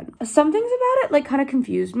was so good. Some things about it like kind of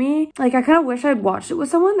confused me. Like, I kind of wish I'd watched it with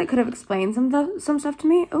someone that could have explained some stuff to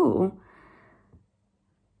me. Oh,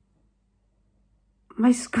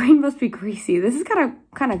 my screen must be greasy. This is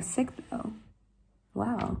kind of sick though.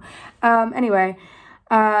 Wow. Anyway,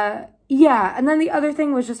 yeah. And then the other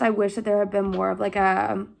thing was just I wish that there had been more of like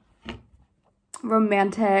a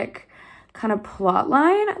romantic kind of plot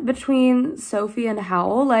line between Sophie and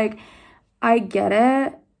Howl. Like, I get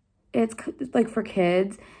it. It's like for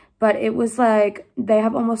kids, but it was like they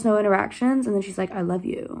have almost no interactions and then she's like, I love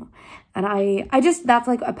you. And I just, that's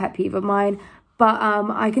like a pet peeve of mine. But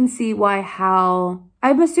I can see why Howl,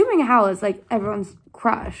 I'm assuming Howl is like everyone's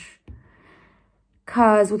crush.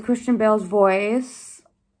 Cause with Christian Bale's voice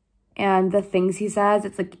and the things he says,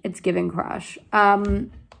 it's like, it's giving crush. But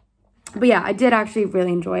yeah, I did actually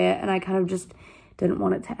really enjoy it and I kind of just didn't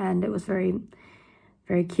want it to end. It was very,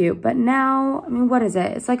 very cute. But now, I mean, what is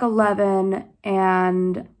it? It's like 11,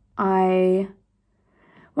 and I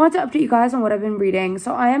wanted to update you guys on what I've been reading.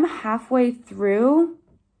 So I am halfway through,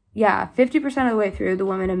 50% of the way through The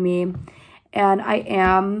Woman in Me, and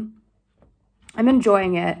I'm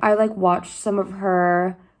enjoying it. I like watched some of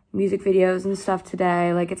her music videos and stuff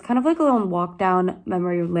today. Like, it's kind of like a little walk down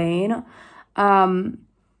memory lane. And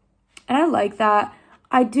I like that.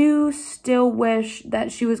 I do still wish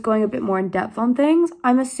that she was going a bit more in depth on things.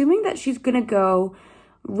 I'm assuming that she's gonna go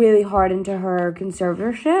really hard into her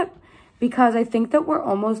conservatorship, because I think that we're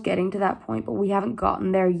almost getting to that point, but we haven't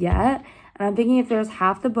gotten there yet. And I'm thinking if there's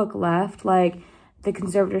half the book left, like, the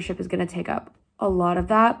conservatorship is gonna take up a lot of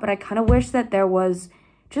that. But I kind of wish that there was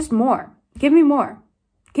just more. Give me more.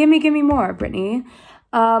 Give me more, Britney.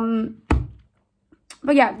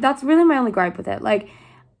 But yeah, that's really my only gripe with it. Like,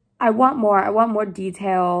 I want more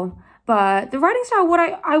detail. But the writing style, what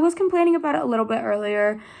I was complaining about it a little bit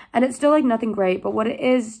earlier, and it's still like nothing great, but what it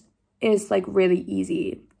is like really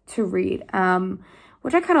easy to read,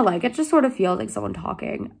 which I kind of like. It just sort of feels like someone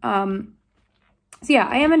talking. So yeah,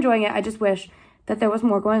 I am enjoying it. I just wish that there was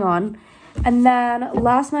more going on. And then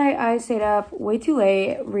last night I stayed up way too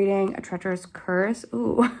late reading A Treacherous Curse.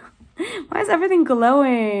 Ooh, why is everything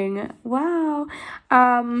glowing? Wow.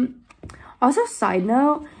 Also, side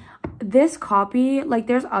note, this copy, like,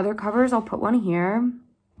 there's other covers. I'll put one here.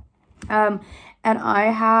 And I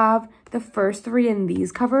have the first 3 in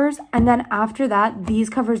these covers, and then after that, these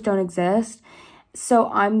covers don't exist. So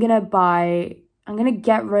I'm gonna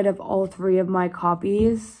get rid of all 3 of my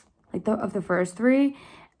copies, like of the first 3,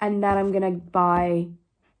 and then I'm gonna buy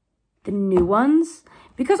the new ones,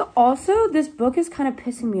 because also this book is kind of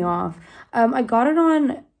pissing me off. I got it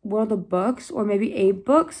on World of Books, or maybe Abe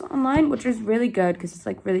Books online, which is really good because it's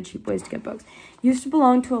like really cheap ways to get books. Used to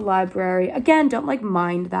belong to a library. Again, don't like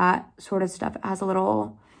mind that sort of stuff. It has a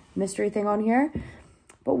little mystery thing on here.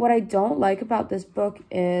 But what I don't like about this book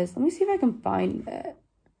is, let me see if I can find it.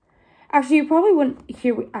 Actually, you probably wouldn't.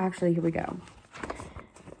 Here we go.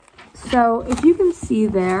 So if you can see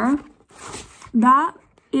there, that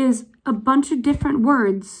is a bunch of different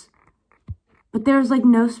words, but there's like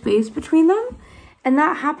no space between them. And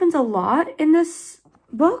that happens a lot in this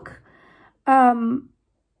book.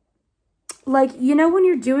 Like, you know, when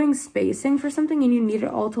you're doing spacing for something and you need it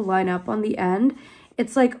all to line up on the end,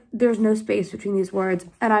 it's like there's no space between these words.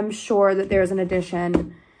 And I'm sure that there's an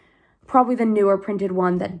edition, probably the newer printed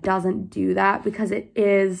one, that doesn't do that, because it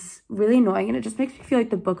is really annoying and it just makes me feel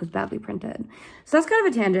like the book was badly printed. So that's kind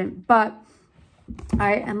of a tangent, but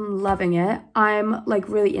I am loving it. I'm like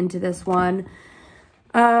really into this one.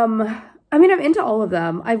 I mean, I'm into all of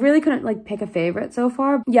them. I really couldn't like pick a favorite so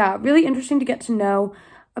far. Yeah, really interesting to get to know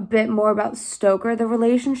a bit more about Stoker. The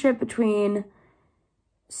relationship between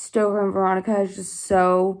Stoker and Veronica is just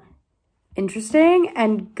so interesting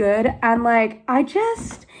and good. And like,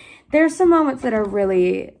 there's some moments that are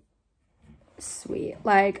really sweet.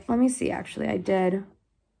 Like, let me see, actually, I did.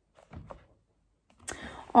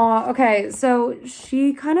 Okay, so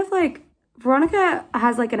she kind of like, Veronica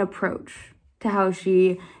has like an approach to how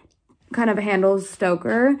she kind of handles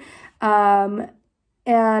Stoker, and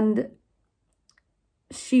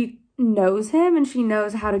she knows him and she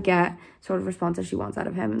knows how to get sort of responses she wants out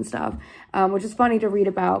of him and stuff, which is funny to read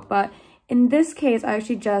about. But in this case,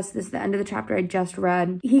 this is the end of the chapter I just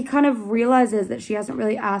read, he kind of realizes that she hasn't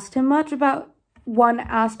really asked him much about one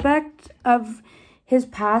aspect of his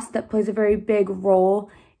past that plays a very big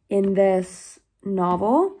role in this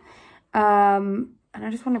novel. And I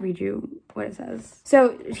just want to read you what it says.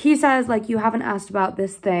 So he says, like, you haven't asked about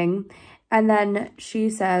this thing. And then she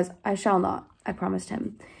says, I shall not, I promised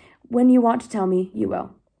him. When you want to tell me, you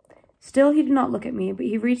will. Still, he did not look at me, but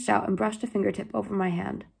he reached out and brushed a fingertip over my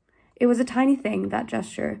hand. It was a tiny thing, that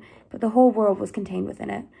gesture, but the whole world was contained within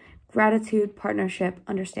it. Gratitude, partnership,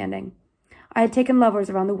 understanding. I had taken lovers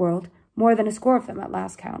around the world, more than a score of them at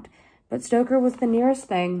last count, but Stoker was the nearest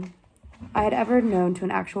thing I had ever known to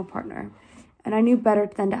an actual partner. And I knew better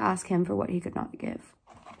than to ask him for what he could not give.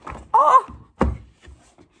 Oh!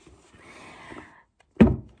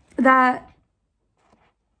 That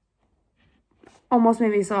almost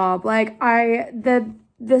made me sob. Like, the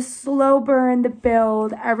slow burn, the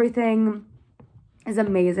build, everything is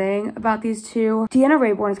amazing about these two. Deanna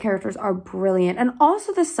Raybourne's characters are brilliant. And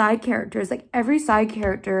also the side characters. Like, every side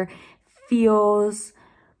character feels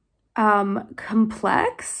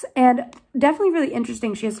complex and definitely really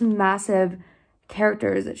interesting. She has some massive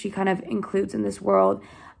characters that she kind of includes in this world,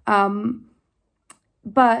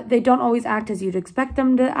 but they don't always act as you'd expect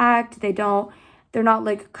them to act. They're not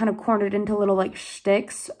like kind of cornered into little like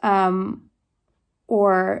shticks,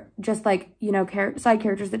 or just like, you know, side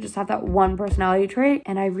characters that just have that one personality trait.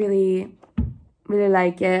 And I really, really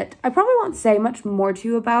like it. I probably won't say much more to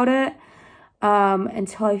you about it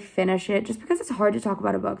until I finish it, just because it's hard to talk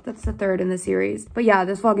about a book that's the third in the series. But yeah,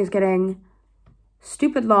 this vlog is getting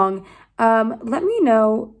stupid long. Let me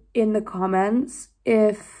know in the comments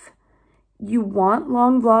if you want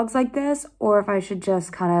long vlogs like this, or if I should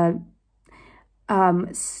just kind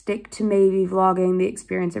of stick to maybe vlogging the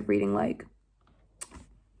experience of reading like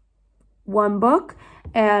one book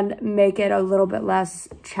and make it a little bit less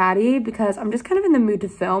chatty, because I'm just kind of in the mood to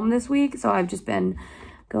film this week, so I've just been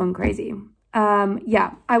going crazy.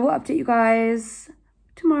 Yeah, I will update you guys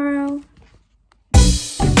tomorrow.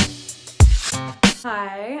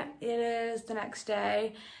 Hi, it is the next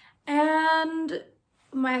day and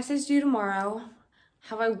my essay's due tomorrow.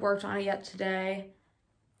 Have I worked on it yet today?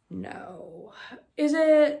 No. Is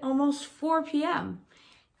it almost 4 p.m.?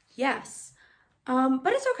 Yes.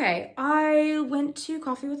 But it's okay. I went to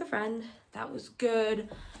coffee with a friend. That was good.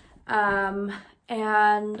 And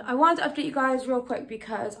I wanted to update you guys real quick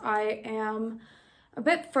because I am a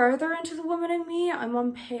bit further into The Woman in Me. I'm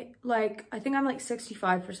on I think I'm like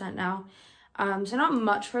 65% now. So not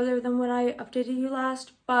much further than when I updated you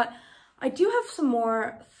last, but I do have some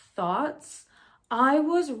more thoughts. I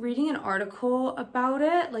was reading an article about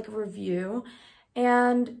it, like a review,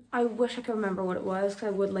 and I wish I could remember what it was because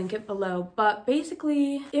I would link it below. But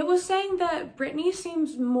basically, it was saying that Britney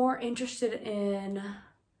seems more interested in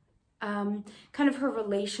kind of her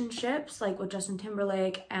relationships, like with Justin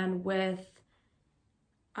Timberlake and with,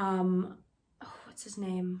 what's his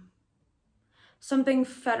name? Something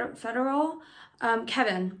federal,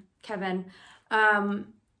 Kevin,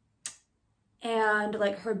 and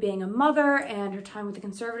like her being a mother and her time with the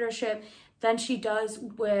conservatorship than she does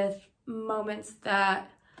with moments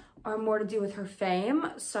that are more to do with her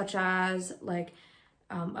fame, such as like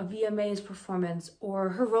a VMA's performance or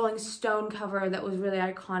her Rolling Stone cover that was really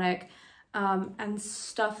iconic, and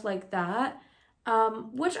stuff like that,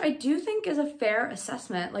 which I do think is a fair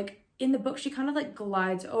assessment. Like in the book, she kind of like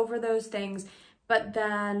glides over those things, but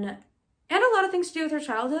then, and a lot of things to do with her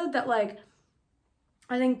childhood that like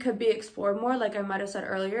I think could be explored more, like I might have said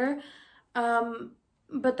earlier.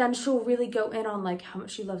 But then she'll really go in on like how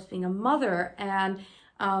much she loves being a mother and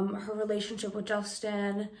her relationship with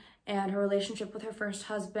Justin and her relationship with her first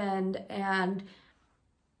husband and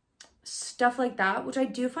stuff like that, which I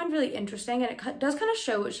do find really interesting. And it does kind of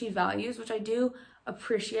show what she values, which I do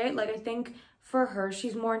appreciate. Like I think for her,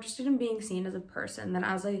 she's more interested in being seen as a person than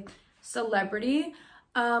as a celebrity,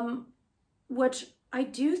 which I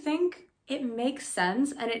do think it makes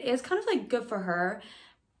sense and it is kind of like good for her.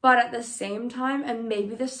 But at the same time, and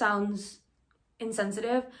maybe this sounds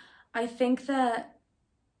insensitive, I think that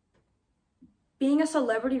being a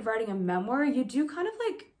celebrity writing a memoir, you do kind of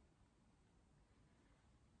like,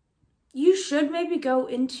 you should maybe go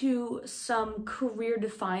into some career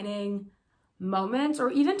defining moments or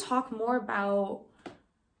even talk more about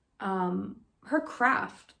her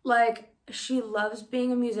craft. Like she loves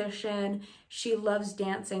being a musician, she loves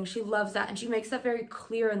dancing, she loves that, and she makes that very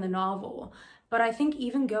clear in the novel. But I think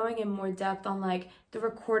even going in more depth on like the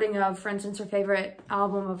recording of, for instance, her favorite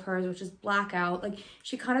album of hers, which is Blackout, like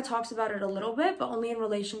she kind of talks about it a little bit, but only in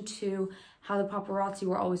relation to how the paparazzi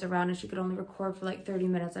were always around and she could only record for like 30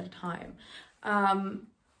 minutes at a time. And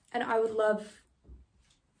I would love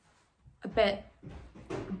a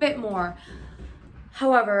bit more.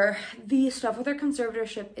 However, the stuff with her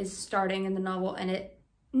conservatorship is starting in the novel, and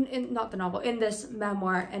in this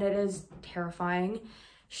memoir, and it is terrifying.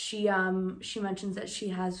 She mentions that she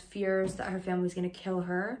has fears that her family's gonna kill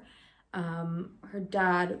her. Her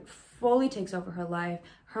dad fully takes over her life.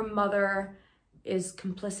 Her mother is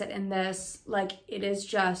complicit in this. Like it is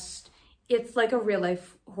just, it's like a real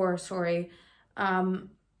life horror story. And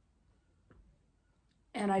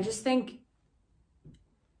I just think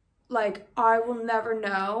like I will never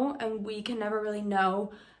know, and we can never really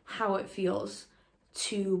know how it feels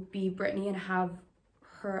to be Britney and have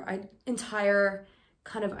her entire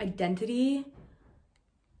kind of identity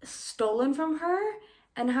stolen from her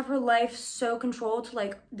and have her life so controlled to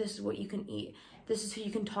like, this is what you can eat, this is who you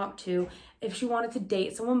can talk to. If she wanted to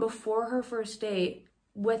date someone before her first date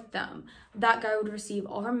with them, that guy would receive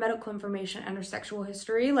all her medical information and her sexual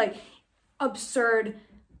history, like absurd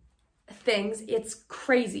things. It's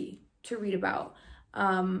crazy to read about.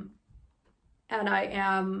 And I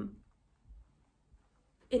am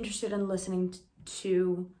interested in listening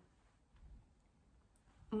to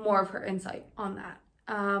more of her insight on that.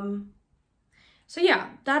 So yeah,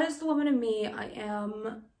 that is The Woman in Me.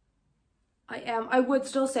 I would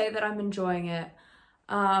still say that I'm enjoying it.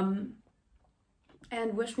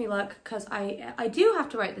 and wish me luck, because I do have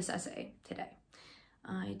to write this essay today.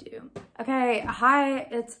 I do. Okay, hi,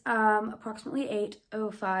 it's approximately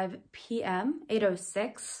 8:05 p.m.,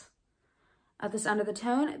 8:06 at the sound of the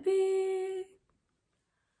tone. Beep.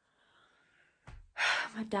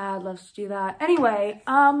 My dad loves to do that. Anyway,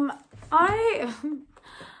 I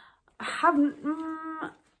have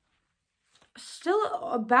still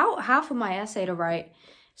about half of my essay to write.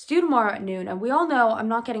 It's due tomorrow at noon, and we all know I'm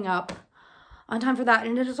not getting up on time for that,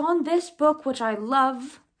 and it is on this book, which I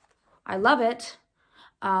love. I love it.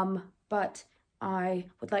 But I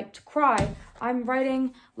would like to cry. I'm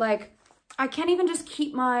writing, like, I can't even just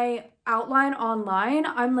keep my outline online.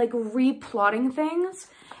 I'm like replotting things,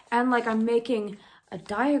 and like I'm making a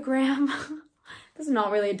diagram. This is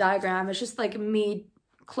not really a diagram. It's just like me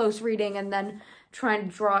close reading and then trying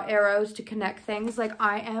to draw arrows to connect things. Like,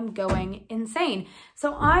 I am going insane.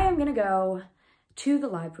 So I am gonna go to the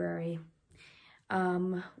library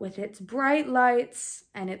with its bright lights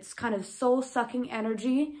and its kind of soul-sucking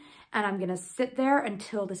energy, and I'm gonna sit there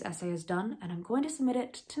until this essay is done, and I'm going to submit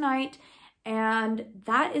it tonight, and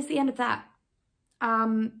that is the end of that.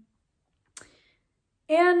 And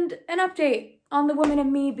an update on The Woman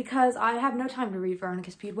in Me, because I have no time to read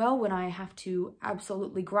Veronica Speedwell when I have to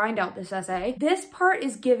absolutely grind out this essay. This part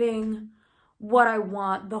is giving what I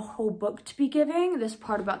want the whole book to be giving. This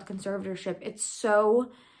part about the conservatorship, it's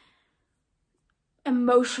so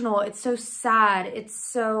emotional, it's so sad, it's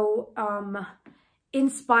so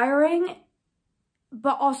inspiring,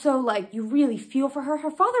 but also like you really feel for her.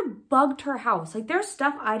 Her father bugged her house. Like, there's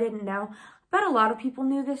stuff I didn't know. I bet a lot of people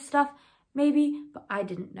knew this stuff, maybe, but I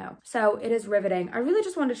didn't know. So it is riveting. I really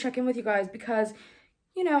just wanted to check in with you guys because,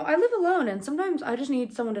 you know, I live alone and sometimes I just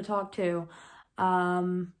need someone to talk to.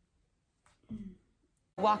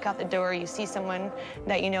 Walk out the door, you see someone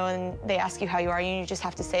that you know and they ask you how you are, and you just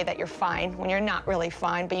have to say that you're fine when you're not really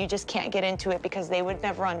fine, but you just can't get into it because they would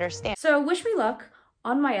never understand. So wish me luck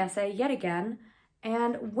on my essay yet again,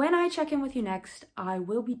 and when I check in with you next, I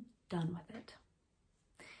will be done with it.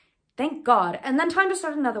 Thank God. And then time to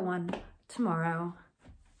start another one tomorrow.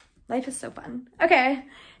 Life is so fun. Okay,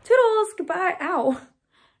 toodles, goodbye. Ow,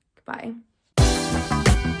 goodbye.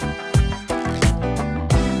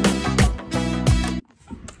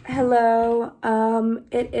 Hello,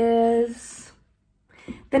 it is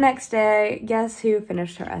the next day. Guess who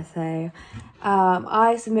finished her essay?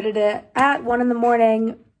 I submitted it at 1 in the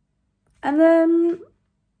morning, and then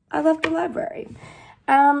I left the library.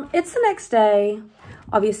 It's the next day,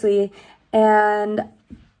 obviously, and,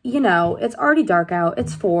 you know, it's already dark out.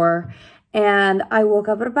 It's 4, and I woke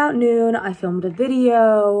up at about noon. I filmed a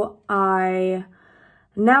video. I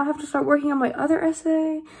now have to start working on my other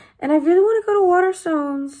essay, and I really want to go to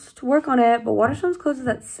Waterstones to work on it, but Waterstones closes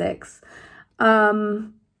at 6,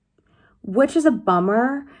 which is a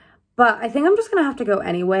bummer, but I think I'm just gonna have to go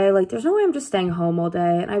anyway. Like, there's no way I'm just staying home all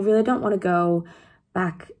day, and I really don't want to go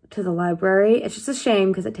back to the library. It's just a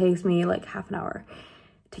shame because it takes me like half an hour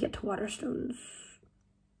to get to Waterstones.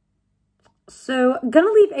 So,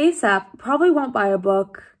 gonna leave ASAP. Probably won't buy a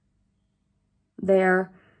book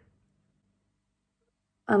there.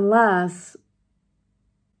 Unless,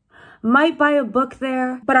 might buy a book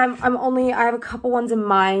there, but I have a couple ones in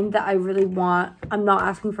mind that I really want. I'm not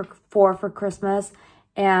asking for Christmas,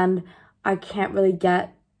 and I can't really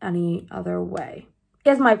get any other way,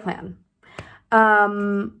 is my plan. So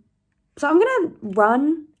I'm gonna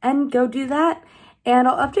run and go do that, and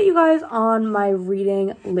I'll update you guys on my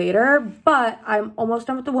reading later, but I'm almost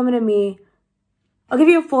done with The Woman in Me. I'll give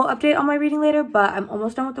you a full update on my reading later, but I'm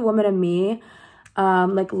almost done with The Woman in Me.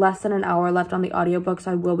 Like less than an hour left on the audiobook,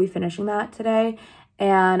 so I will be finishing that today,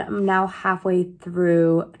 and I'm now halfway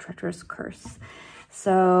through Treacherous Curse.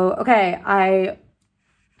 So, okay, I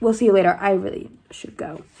will see you later. I really should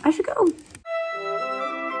go. I should go.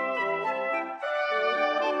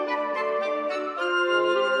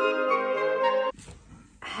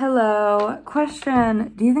 Hello.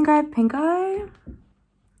 Question. Do you think I have pink eye?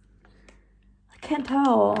 I can't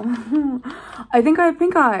tell. I think I have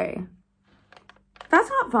pink eye. That's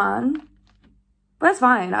not fun, but it's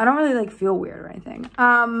fine. I don't really like feel weird or anything.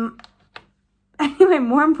 Anyway,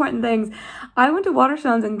 more important things. I went to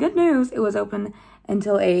Waterstones, and good news, it was open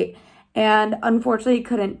until 8, and unfortunately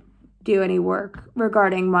couldn't do any work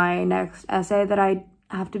regarding my next essay that I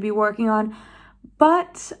have to be working on,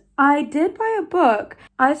 but I did buy a book.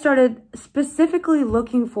 I started specifically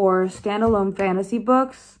looking for standalone fantasy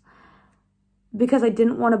books because I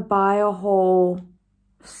didn't want to buy a whole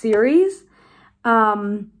series.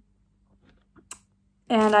 And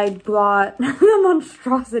I bought the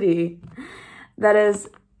monstrosity that is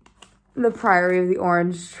The Priory of the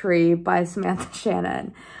Orange Tree by Samantha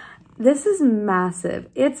Shannon. This is massive.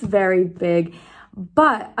 It's very big,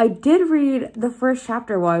 but I did read the first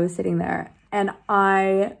chapter while I was sitting there, and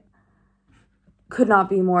I could not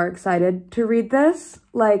be more excited to read this.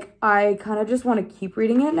 Like, I kind of just want to keep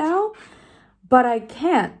reading it now, but I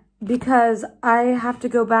can't because I have to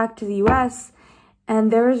go back to the US,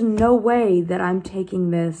 and there is no way that I'm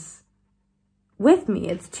taking this with me.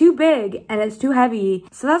 It's too big and it's too heavy,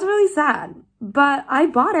 so that's really sad. But I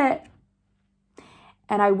bought it,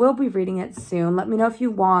 and I will be reading it soon. Let me know if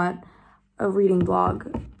you want a reading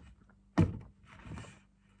vlog.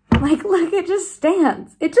 Like, look, it just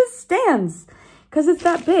stands. It just stands because it's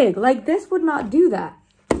that big. Like, this would not do that.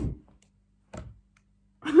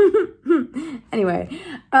 Anyway,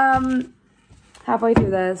 halfway through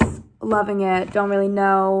this, loving it. Don't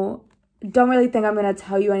really think I'm going to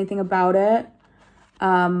tell you anything about it,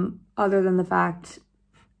 other than the fact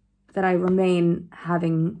that I remain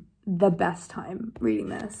having the best time reading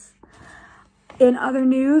this. In other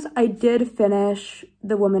news, I did finish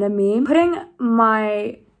The Woman in Me. Putting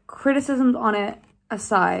my criticisms on it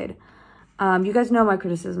aside, you guys know my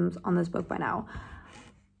criticisms on this book by now.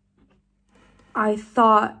 I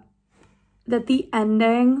thought that the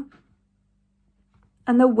ending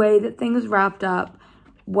and the way that things wrapped up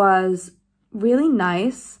was really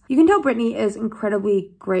nice. You can tell Britney is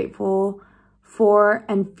incredibly grateful for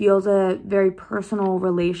and feels a very personal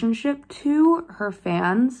relationship to her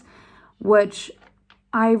fans, which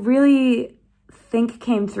I really think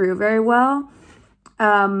came through very well.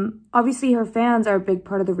 Obviously her fans are a big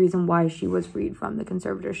part of the reason why she was freed from the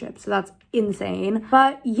conservatorship, so that's insane.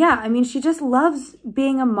 But yeah, I mean, she just loves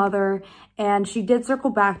being a mother, and she did circle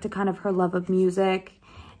back to kind of her love of music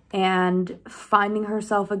and finding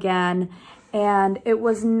herself again. And it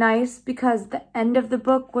was nice because the end of the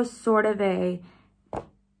book was sort of a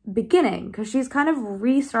beginning, because she's kind of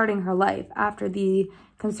restarting her life after the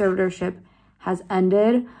conservatorship has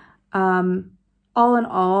ended. All in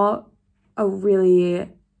all, a really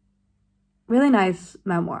nice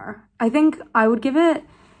memoir. I think I would give it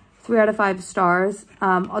 3 out of 5 stars.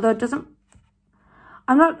 Although it doesn't,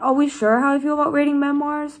 I'm not always sure how I feel about rating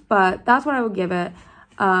memoirs, but that's what I would give it.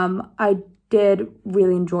 I did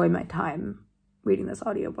really enjoy my time reading this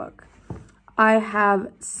audiobook. I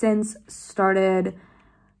have since started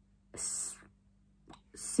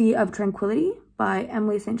Sea of Tranquility by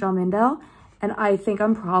Emily St. John Mendel, and I think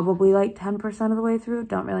I'm probably like 10% of the way through.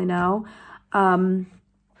 Don't really know.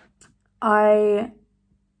 I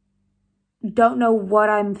don't know what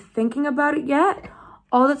I'm thinking about it yet.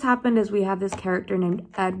 All that's happened is we have this character named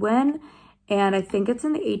Edwin, and I think it's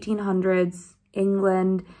in the 1800s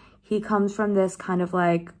England. He comes from this kind of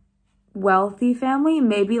like wealthy family,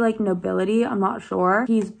 maybe like nobility, I'm not sure.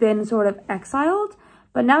 He's been sort of exiled,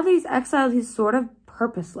 but now that he's exiled, he's sort of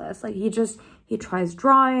purposeless. Like, he tries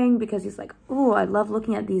drawing because he's like, oh, I love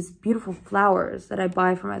looking at these beautiful flowers that I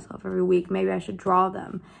buy for myself every week. Maybe I should draw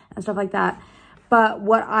them and stuff like that. But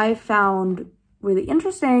what I found really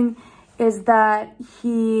interesting is that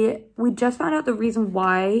we just found out the reason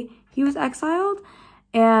why he was exiled.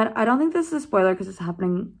 And I don't think this is a spoiler because it's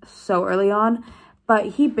happening so early on, but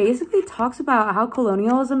he basically talks about how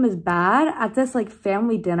colonialism is bad at this like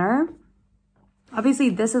family dinner. Obviously,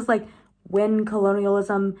 this is like when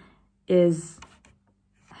colonialism is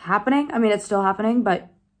happening. I mean, it's still happening, but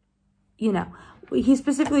you know, he's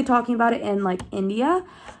specifically talking about it in like India.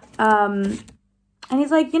 And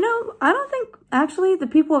he's like, you know, I don't think actually the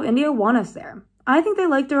people of India want us there. I think they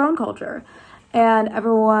like their own culture. And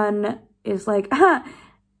everyone is like,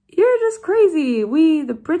 you're just crazy.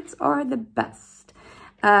 The Brits are the best.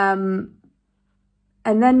 And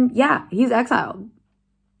then, yeah, he's exiled.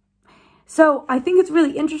 So I think it's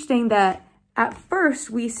really interesting that at first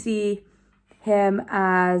we see him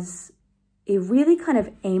as a really kind of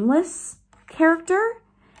aimless character.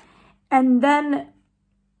 And then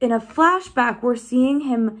in a flashback, we're seeing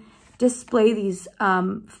him display these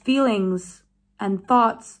feelings and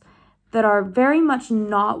thoughts that are very much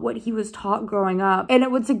not what he was taught growing up. And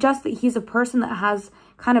it would suggest that he's a person that has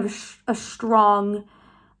kind of a strong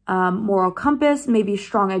moral compass, maybe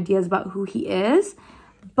strong ideas about who he is.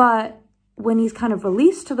 But when he's kind of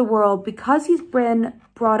released to the world, because he's been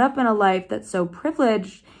brought up in a life that's so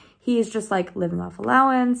privileged, he's just like living off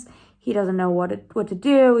allowance. He doesn't know what to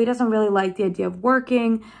do. He doesn't really like the idea of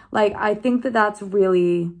working. Like, I think that that's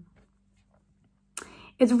really...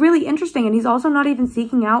 it's really interesting, and he's also not even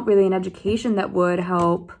seeking out really an education that would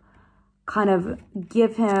help kind of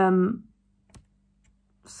give him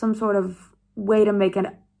some sort of way to make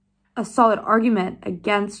a solid argument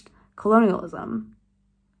against colonialism.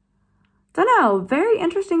 don't know, very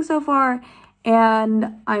interesting so far.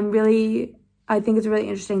 And I think it's really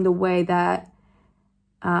interesting the way that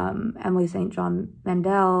Emily St. John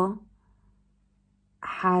Mendel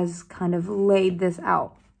has kind of laid this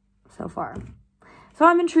out so far. So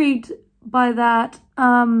I'm intrigued by that.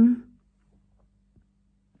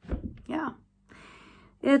 Yeah,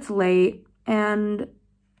 it's late and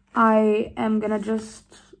I am gonna just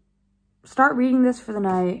start reading this for the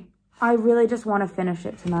night. I really just want to finish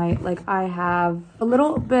it tonight. Like, I have a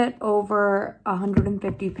little bit over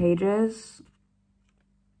 150 pages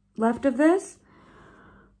left of this.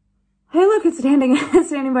 Hey, look, it's standing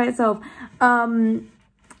by itself.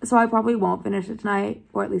 So I probably won't finish it tonight,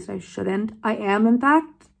 or at least I shouldn't. I am, in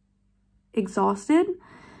fact, exhausted,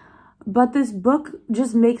 but this book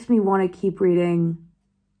just makes me want to keep reading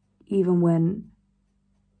even when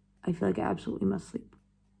I feel like I absolutely must sleep.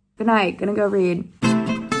 Good night, gonna go read.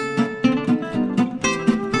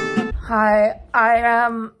 Hi, I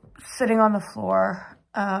am sitting on the floor,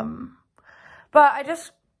 but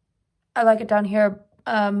I like it down here.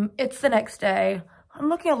 It's the next day. I'm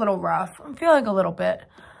looking a little rough. I'm feeling a little bit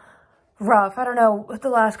rough. I don't know, the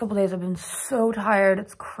last couple days I've been so tired,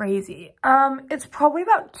 it's crazy. It's probably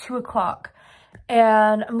about 2 o'clock,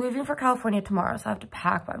 and I'm leaving for California tomorrow, so I have to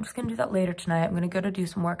pack, but I'm just gonna do that later tonight. I'm gonna go to do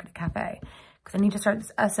some work at a cafe, because I need to start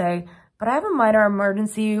this essay, but I have a minor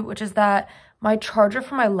emergency, which is that my charger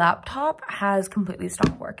for my laptop has completely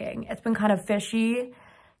stopped working. It's been kind of fishy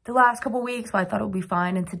the last couple weeks, but I thought it would be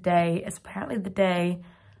fine. And today is apparently the day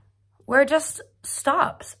where it just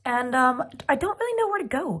stops. And I don't really know where to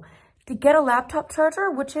go to get a laptop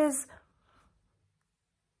charger, which is,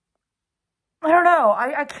 I don't know.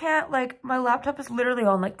 I can't, like, my laptop is literally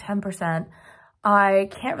on like 10%. I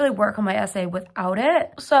can't really work on my essay without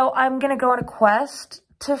it. So I'm gonna go on a quest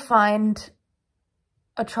to find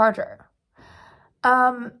a charger.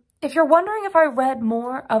 If you're wondering if I read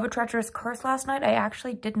more of A Treacherous Curse last night, I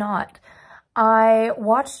actually did not. I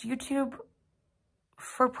watched YouTube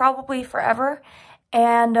for probably forever,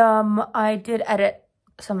 and I did edit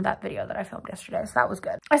some of that video that I filmed yesterday, so that was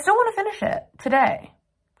good. I still want to finish it today.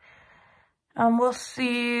 We'll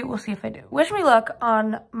see if I do. Wish me luck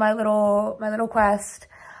on my little quest.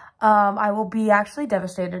 I will be actually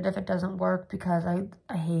devastated if it doesn't work, because I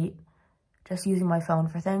hate just using my phone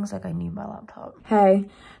for things. Like, I need my laptop. Hey,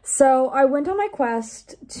 so I went on my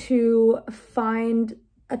quest to find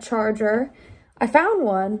a charger. I found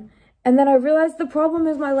one, and then I realized the problem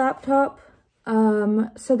is my laptop.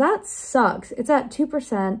 So that sucks. It's at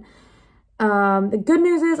 2%. The good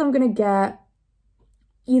news is I'm gonna get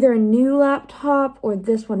either a new laptop or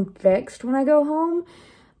this one fixed when I go home.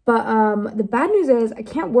 But the bad news is I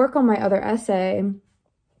can't work on my other essay,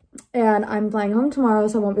 and I'm flying home tomorrow,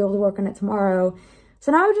 so I won't be able to work on it tomorrow.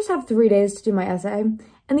 So now I just have 3 days to do my essay.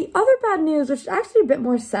 And the other bad news, which is actually a bit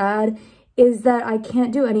more sad, is that I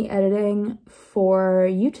can't do any editing for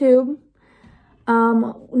YouTube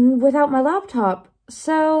without my laptop.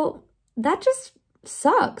 So that just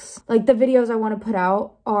sucks. Like, the videos I want to put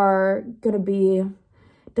out are gonna be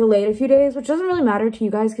delayed a few days, which doesn't really matter to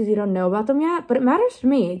you guys because you don't know about them yet, but it matters to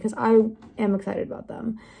me because I am excited about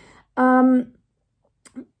them.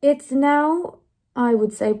 It's now, I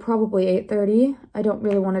would say, probably 8:30. I don't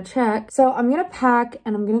really want to check. So I'm going to pack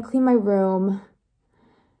and I'm going to clean my room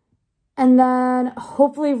and then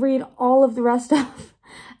hopefully read all of the rest of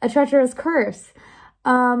A Treacherous Curse.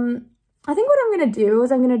 I think what I'm going to do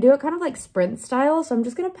is I'm going to do it kind of like sprint style. So I'm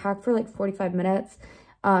just going to pack for like 45 minutes,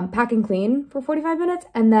 pack and clean for 45 minutes,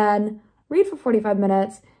 and then read for 45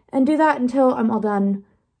 minutes and do that until I'm all done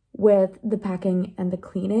with the packing and the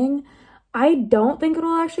cleaning. I don't think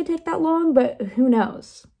it'll actually take that long, but who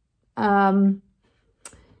knows? Yeah,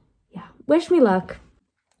 wish me luck.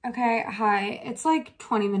 Okay, hi. It's like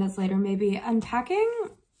 20 minutes later, maybe. Unpacking,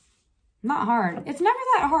 not hard. It's never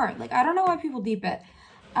that hard. Like, I don't know why people deep it.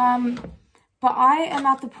 But I am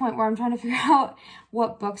at the point where I'm trying to figure out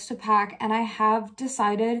what books to pack, and I have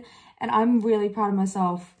decided, and I'm really proud of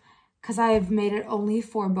myself, because I have made it only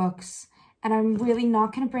 4 books, and I'm really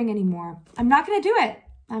not going to bring any more. I'm not going to do it.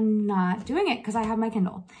 I'm not doing it because I have my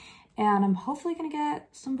Kindle, and I'm hopefully going to get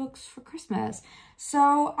some books for Christmas.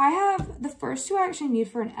 So I have the first 2 I actually need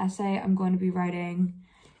for an essay I'm going to be writing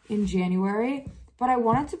in January, but I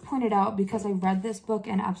wanted to point it out because I read this book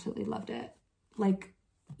and absolutely loved it. Like,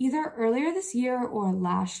 either earlier this year or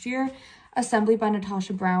last year, Assembly by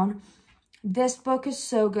Natasha Brown. This book is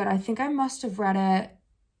so good. I think I must have read it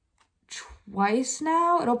twice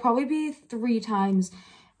now. It'll probably be 3 times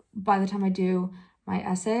by the time I do my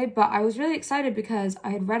essay, but I was really excited because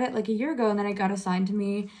I had read it like a year ago, and then it got assigned to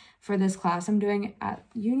me for this class I'm doing at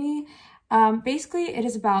uni. Basically, it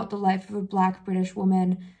is about the life of a Black British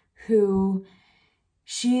woman who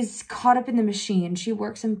she's caught up in the machine. She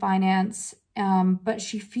works in finance, but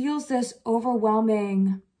she feels this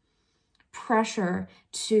overwhelming pressure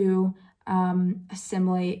to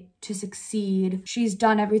assimilate, to succeed. She's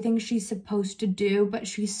done everything she's supposed to do, but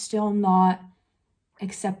she's still not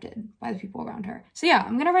accepted by the people around her. So yeah,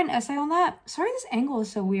 I'm gonna write an essay on that. Sorry, this angle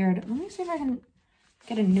is so weird. Let me see if I can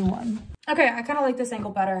get a new one. Okay, I kind of like this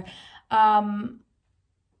angle better.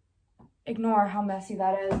 Ignore how messy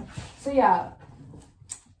that is. So yeah,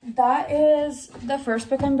 that is the first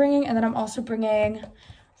book I'm bringing, and then I'm also bringing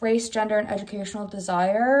Race, Gender, and Educational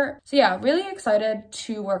Desire. So yeah, really excited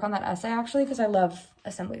to work on that essay actually, because I love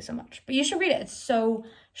assembly so much. But you should read it, it's so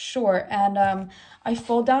short, and I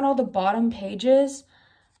fold down all the bottom pages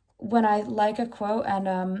when I like a quote,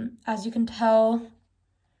 and as you can tell,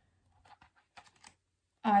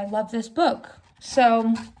 I love this book.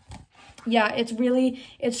 So yeah,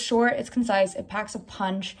 it's short, it's concise, it packs a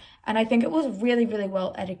punch, and I think it was really, really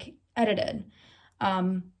well edited.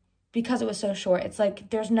 Because it was so short, it's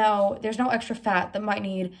like there's no extra fat that might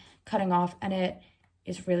need cutting off, and it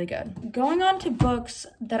is really good. Going on to books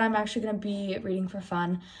that I'm actually going to be reading for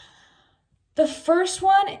fun. The first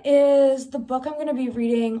one is the book I'm going to be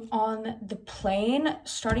reading on the plane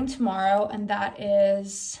starting tomorrow, and that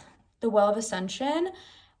is The Well of Ascension,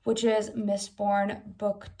 which is Mistborn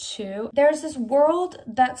Book 2. There's this world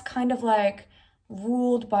that's kind of like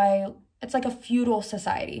ruled by, it's like a feudal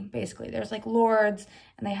society, basically. There's like lords,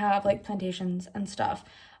 and they have like plantations and stuff.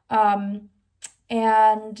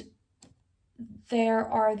 And there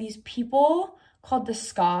are these people called the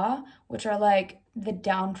Ska, which are like the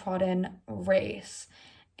downtrodden race.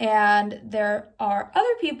 And there are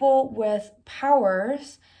other people with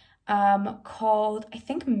powers called, I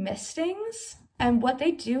think, mistings. And what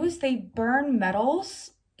they do is they burn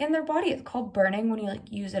metals in their body. It's called burning when you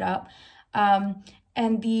like use it up.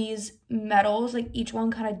 And these metals, like each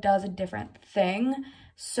one kind of does a different thing.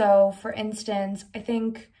 So for instance, I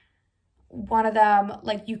think one of them,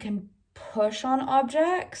 like you can push on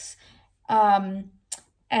objects. And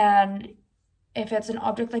if it's an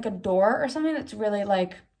object like a door or something that's really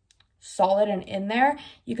like solid and in there,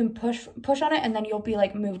 you can push on it and then you'll be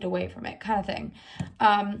like moved away from it, kind of thing.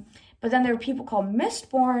 But then there are people called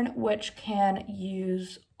Mistborn, which can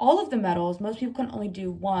use all of the metals. Most people can only do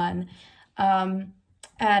one.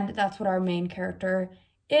 And that's what our main character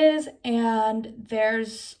is. And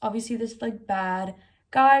there's obviously this like bad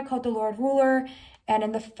guy called the Lord Ruler. And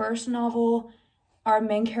in the first novel, our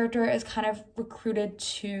main character is kind of recruited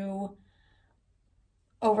to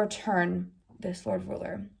overturn this Lord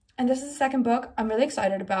Ruler. And this is the second book. I'm really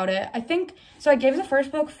excited about it. I gave the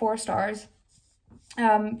first book 4 stars.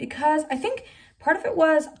 Because I think part of it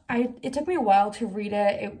was, it took me a while to read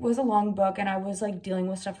it. It was a long book and I was like dealing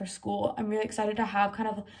with stuff for school. I'm really excited to have kind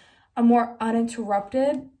of a more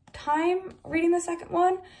uninterrupted time reading the second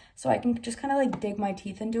one, so I can just kind of like dig my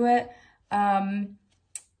teeth into it.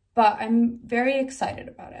 But I'm very excited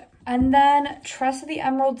about it. And then Trust of the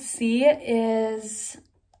Emerald Sea is,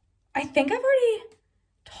 I think I've already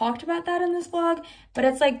talked about that in this vlog, but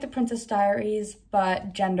it's like the Princess Diaries,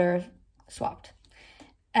 but gender swapped.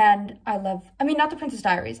 And not the Princess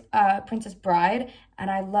Diaries, Princess Bride, and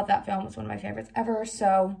I love that film. It's one of my favorites ever,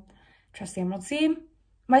 so Trust the Emerald Sea.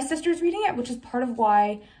 My sister's reading it, which is part of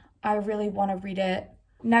why I really want to read it.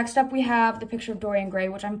 Next up, we have The Picture of Dorian Gray,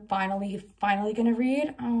 which I'm finally gonna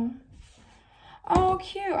read. Oh,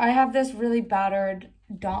 cute. I have this really battered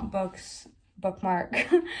Daunt Books bookmark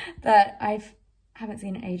that I haven't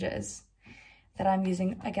seen in ages that I'm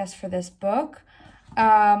using, I guess, for this book.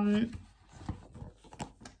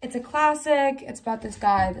 It's a classic. It's about this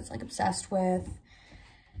guy that's like obsessed with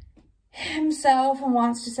himself and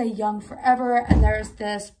wants to stay young forever. And there's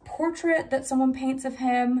this portrait that someone paints of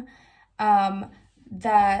him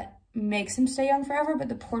that makes him stay young forever. But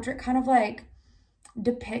the portrait kind of like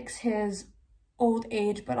depicts his old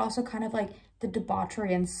age, but also kind of like the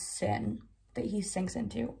debauchery and sin that he sinks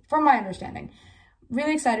into, from my understanding.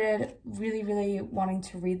 Really excited, really wanting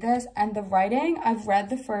to read this. And the writing, I've read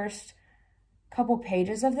the first couple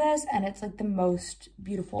pages of this and it's like the most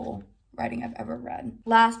beautiful writing I've ever read.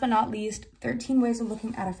 Last but not least, 13 Ways of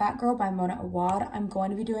Looking at a Fat Girl by Mona Awad. I'm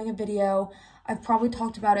going to be doing a video. I've probably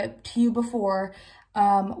talked about it to you before,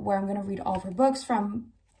 where I'm going to read all of her books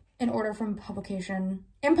in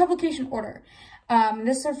publication order.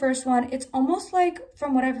 This is her first one. It's almost like,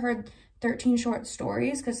 from what I've heard, 13 short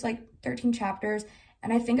stories, because it's like 13 chapters,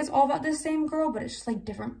 and I think it's all about this same girl, but it's just like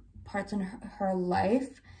different parts in her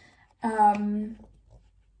life.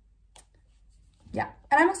 Yeah,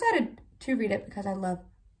 and I'm excited to read it because I love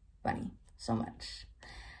Bunny. so much.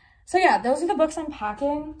 So yeah, those are the books I'm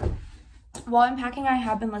packing. While I'm packing, I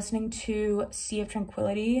have been listening to Sea of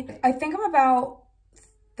Tranquility. I think I'm about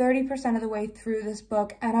 30% of the way through this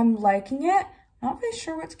book and I'm liking it. Not really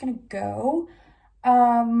sure where it's gonna go.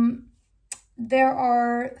 There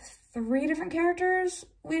are 3 different characters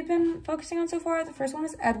we've been focusing on so far. The first one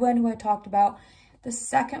is Edwin, who I talked about. The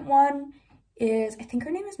second one is, I think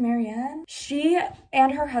her name is Marianne. She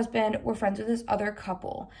and her husband were friends with this other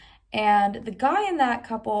couple. And the guy in that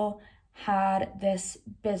couple had this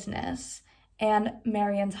business. And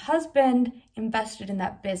Marianne's husband invested in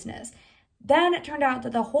that business. Then it turned out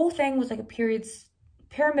that the whole thing was like a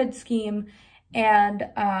pyramid scheme. And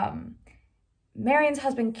Marianne's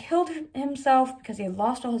husband killed himself because he had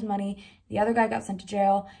lost all his money. The other guy got sent to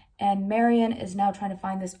jail. And Marianne is now trying to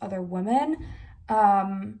find this other woman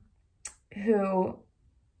who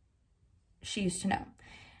she used to know.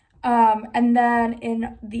 And then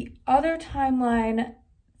in the other timeline,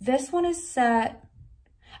 this one is set,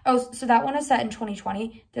 so that one is set in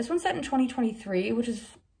 2020. This one's set in 2023, which is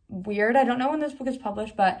weird. I don't know when this book is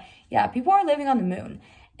published, but yeah, people are living on the moon.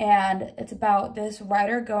 And it's about this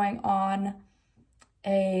writer going on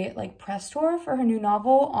a like press tour for her new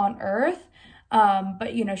novel on Earth.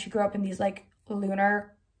 But you know, she grew up in these like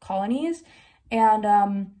lunar colonies,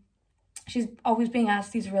 and she's always being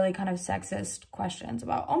asked these really kind of sexist questions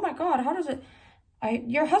about, oh my God, how does it,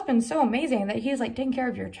 your husband's so amazing that he's like taking care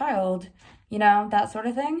of your child, you know, that sort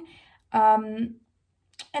of thing. And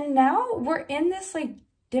now we're in this like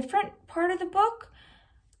different part of the book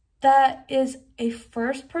that is a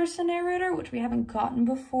first person narrator, which we haven't gotten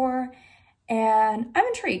before. And I'm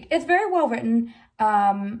intrigued. It's very well written.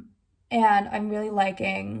 And I'm really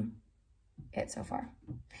liking it so far.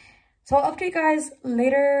 So I'll update you guys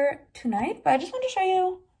later tonight, but I just want to show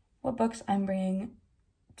you what books I'm bringing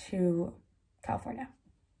to California.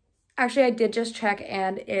 Actually, I did just check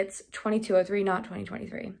and it's 2203, not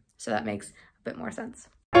 2023. So that makes a bit more sense.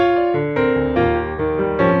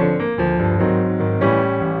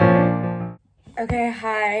 Okay,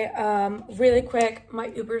 hi. Really quick, my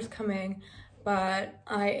Uber's coming, but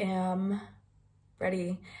I am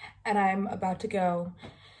ready and I'm about to go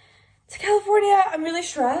to California. I'm really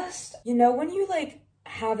stressed. You know when you like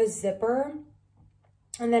have a zipper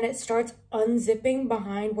and then it starts unzipping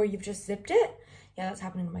behind where you've just zipped it? Yeah, that's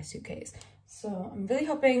happening to my suitcase. So I'm really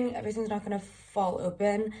hoping everything's not gonna fall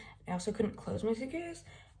open. I also couldn't close my suitcase,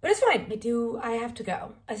 but it's fine. I have to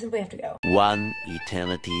go. I simply have to go. One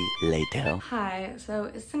eternity later. Hi, so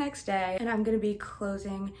it's the next day and I'm gonna be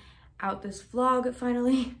closing out this vlog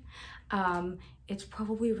finally. It's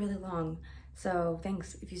probably really long, so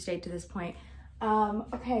thanks if you stayed to this point.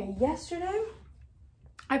 Okay, yesterday,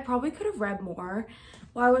 I probably could have read more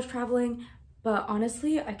while I was traveling, but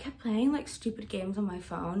honestly, I kept playing like stupid games on my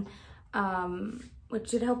phone, which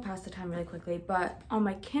did help pass the time really quickly. But on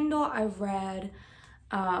my Kindle, I've read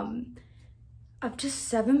up to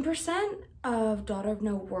 7% of Daughter of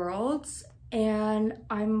No Worlds, and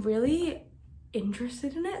I'm really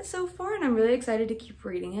interested in it so far, and I'm really excited to keep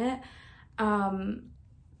reading it.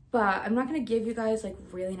 But I'm not gonna give you guys like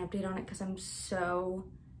really an update on it because I'm so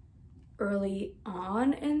early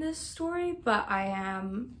on in this story, but I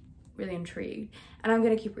am really intrigued and I'm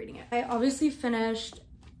gonna keep reading it. I obviously finished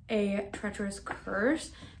A Treacherous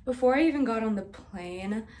Curse before I even got on the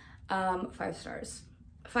plane. 5 stars.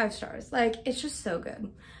 5 stars. Like, it's just so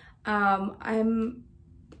good. I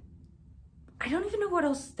don't even know what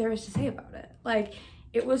else there is to say about it. Like,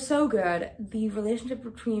 it was so good. The relationship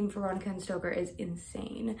between Veronica and Stoker is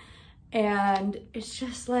insane. And it's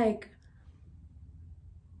just like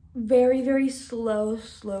very, very slow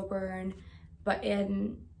burn, but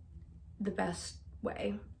in the best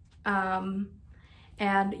way.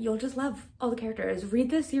 And you'll just love all the characters. Read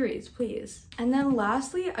this series, please. And then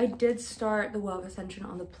lastly, I did start The Well of Ascension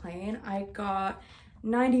on the plane. I got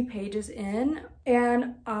 90 pages in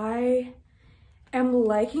and I am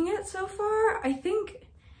liking it so far. I think,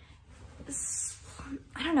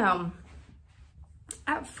 I don't know.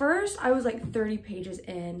 At first, I was like 30 pages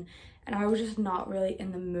in and I was just not really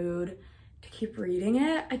in the mood to keep reading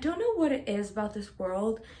it. I don't know what it is about this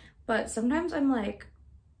world, but sometimes I'm like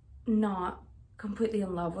not completely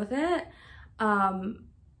in love with it. And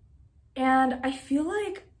I feel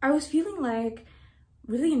like I was feeling like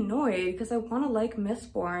really annoyed because I want to like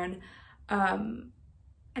Mistborn.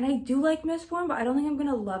 And I do like Mistborn, but I don't think I'm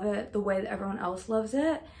gonna love it the way that everyone else loves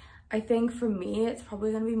it. I think for me, it's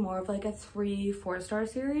probably gonna be more of like a 3-4 star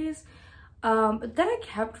series. But then I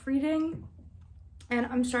kept reading and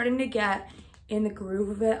I'm starting to get in the groove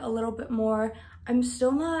of it a little bit more. I'm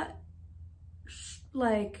still not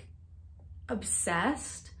like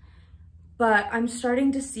obsessed, but I'm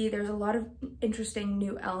starting to see there's a lot of interesting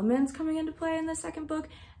new elements coming into play in the second book,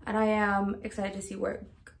 and I am excited to see where it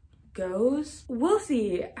goes. We'll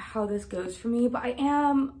see how this goes for me, but I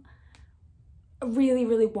am really,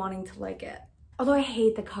 really wanting to like it. Although I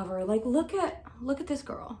hate the cover. Like, look at this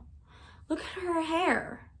girl. Look at her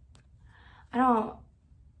hair. I don't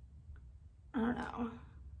know.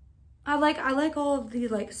 I like all of the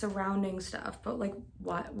like surrounding stuff, but like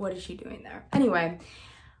what is she doing there? Anyway,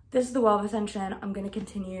 this is The Well of Ascension. I'm gonna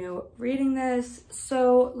continue reading this.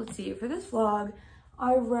 So let's see, for this vlog,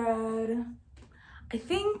 I read, I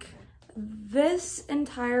think this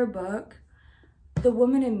entire book, The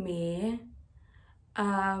Woman in Me.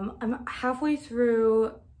 I'm halfway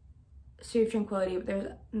through City of Tranquility, but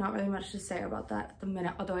there's not really much to say about that at the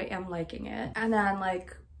minute, although I am liking it. And then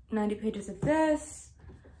like 90 pages of this,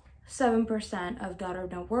 7% of Daughter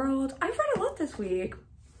of No World. I've read a lot this week.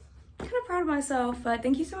 I'm kind of proud of myself, but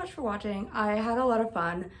thank you so much for watching. I had a lot of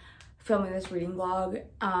fun filming this reading vlog.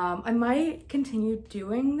 I might continue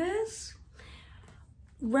doing this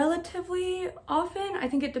relatively often. I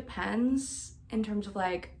think it depends in terms of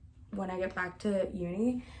like when I get back to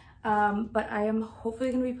uni. But I am hopefully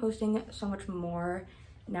going to be posting so much more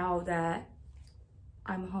now that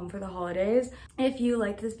I'm home for the holidays. If you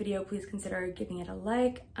liked this video, please consider giving it a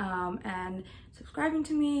like and subscribing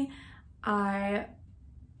to me. I,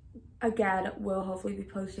 again, will hopefully be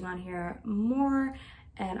posting on here more,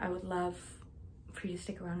 and I would love for you to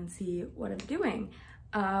stick around and see what I'm doing.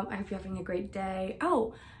 I hope you're having a great day.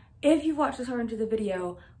 Oh, if you've watched this far into the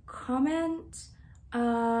video, comment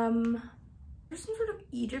there's some sort of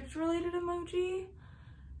Egypt related emoji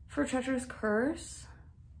for Treacherous Curse.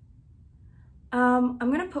 I'm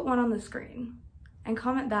gonna put one on the screen and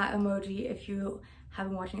comment that emoji if you have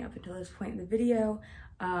been watching up until this point in the video.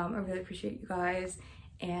 I really appreciate you guys,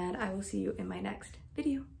 and I will see you in my next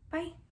video. Bye.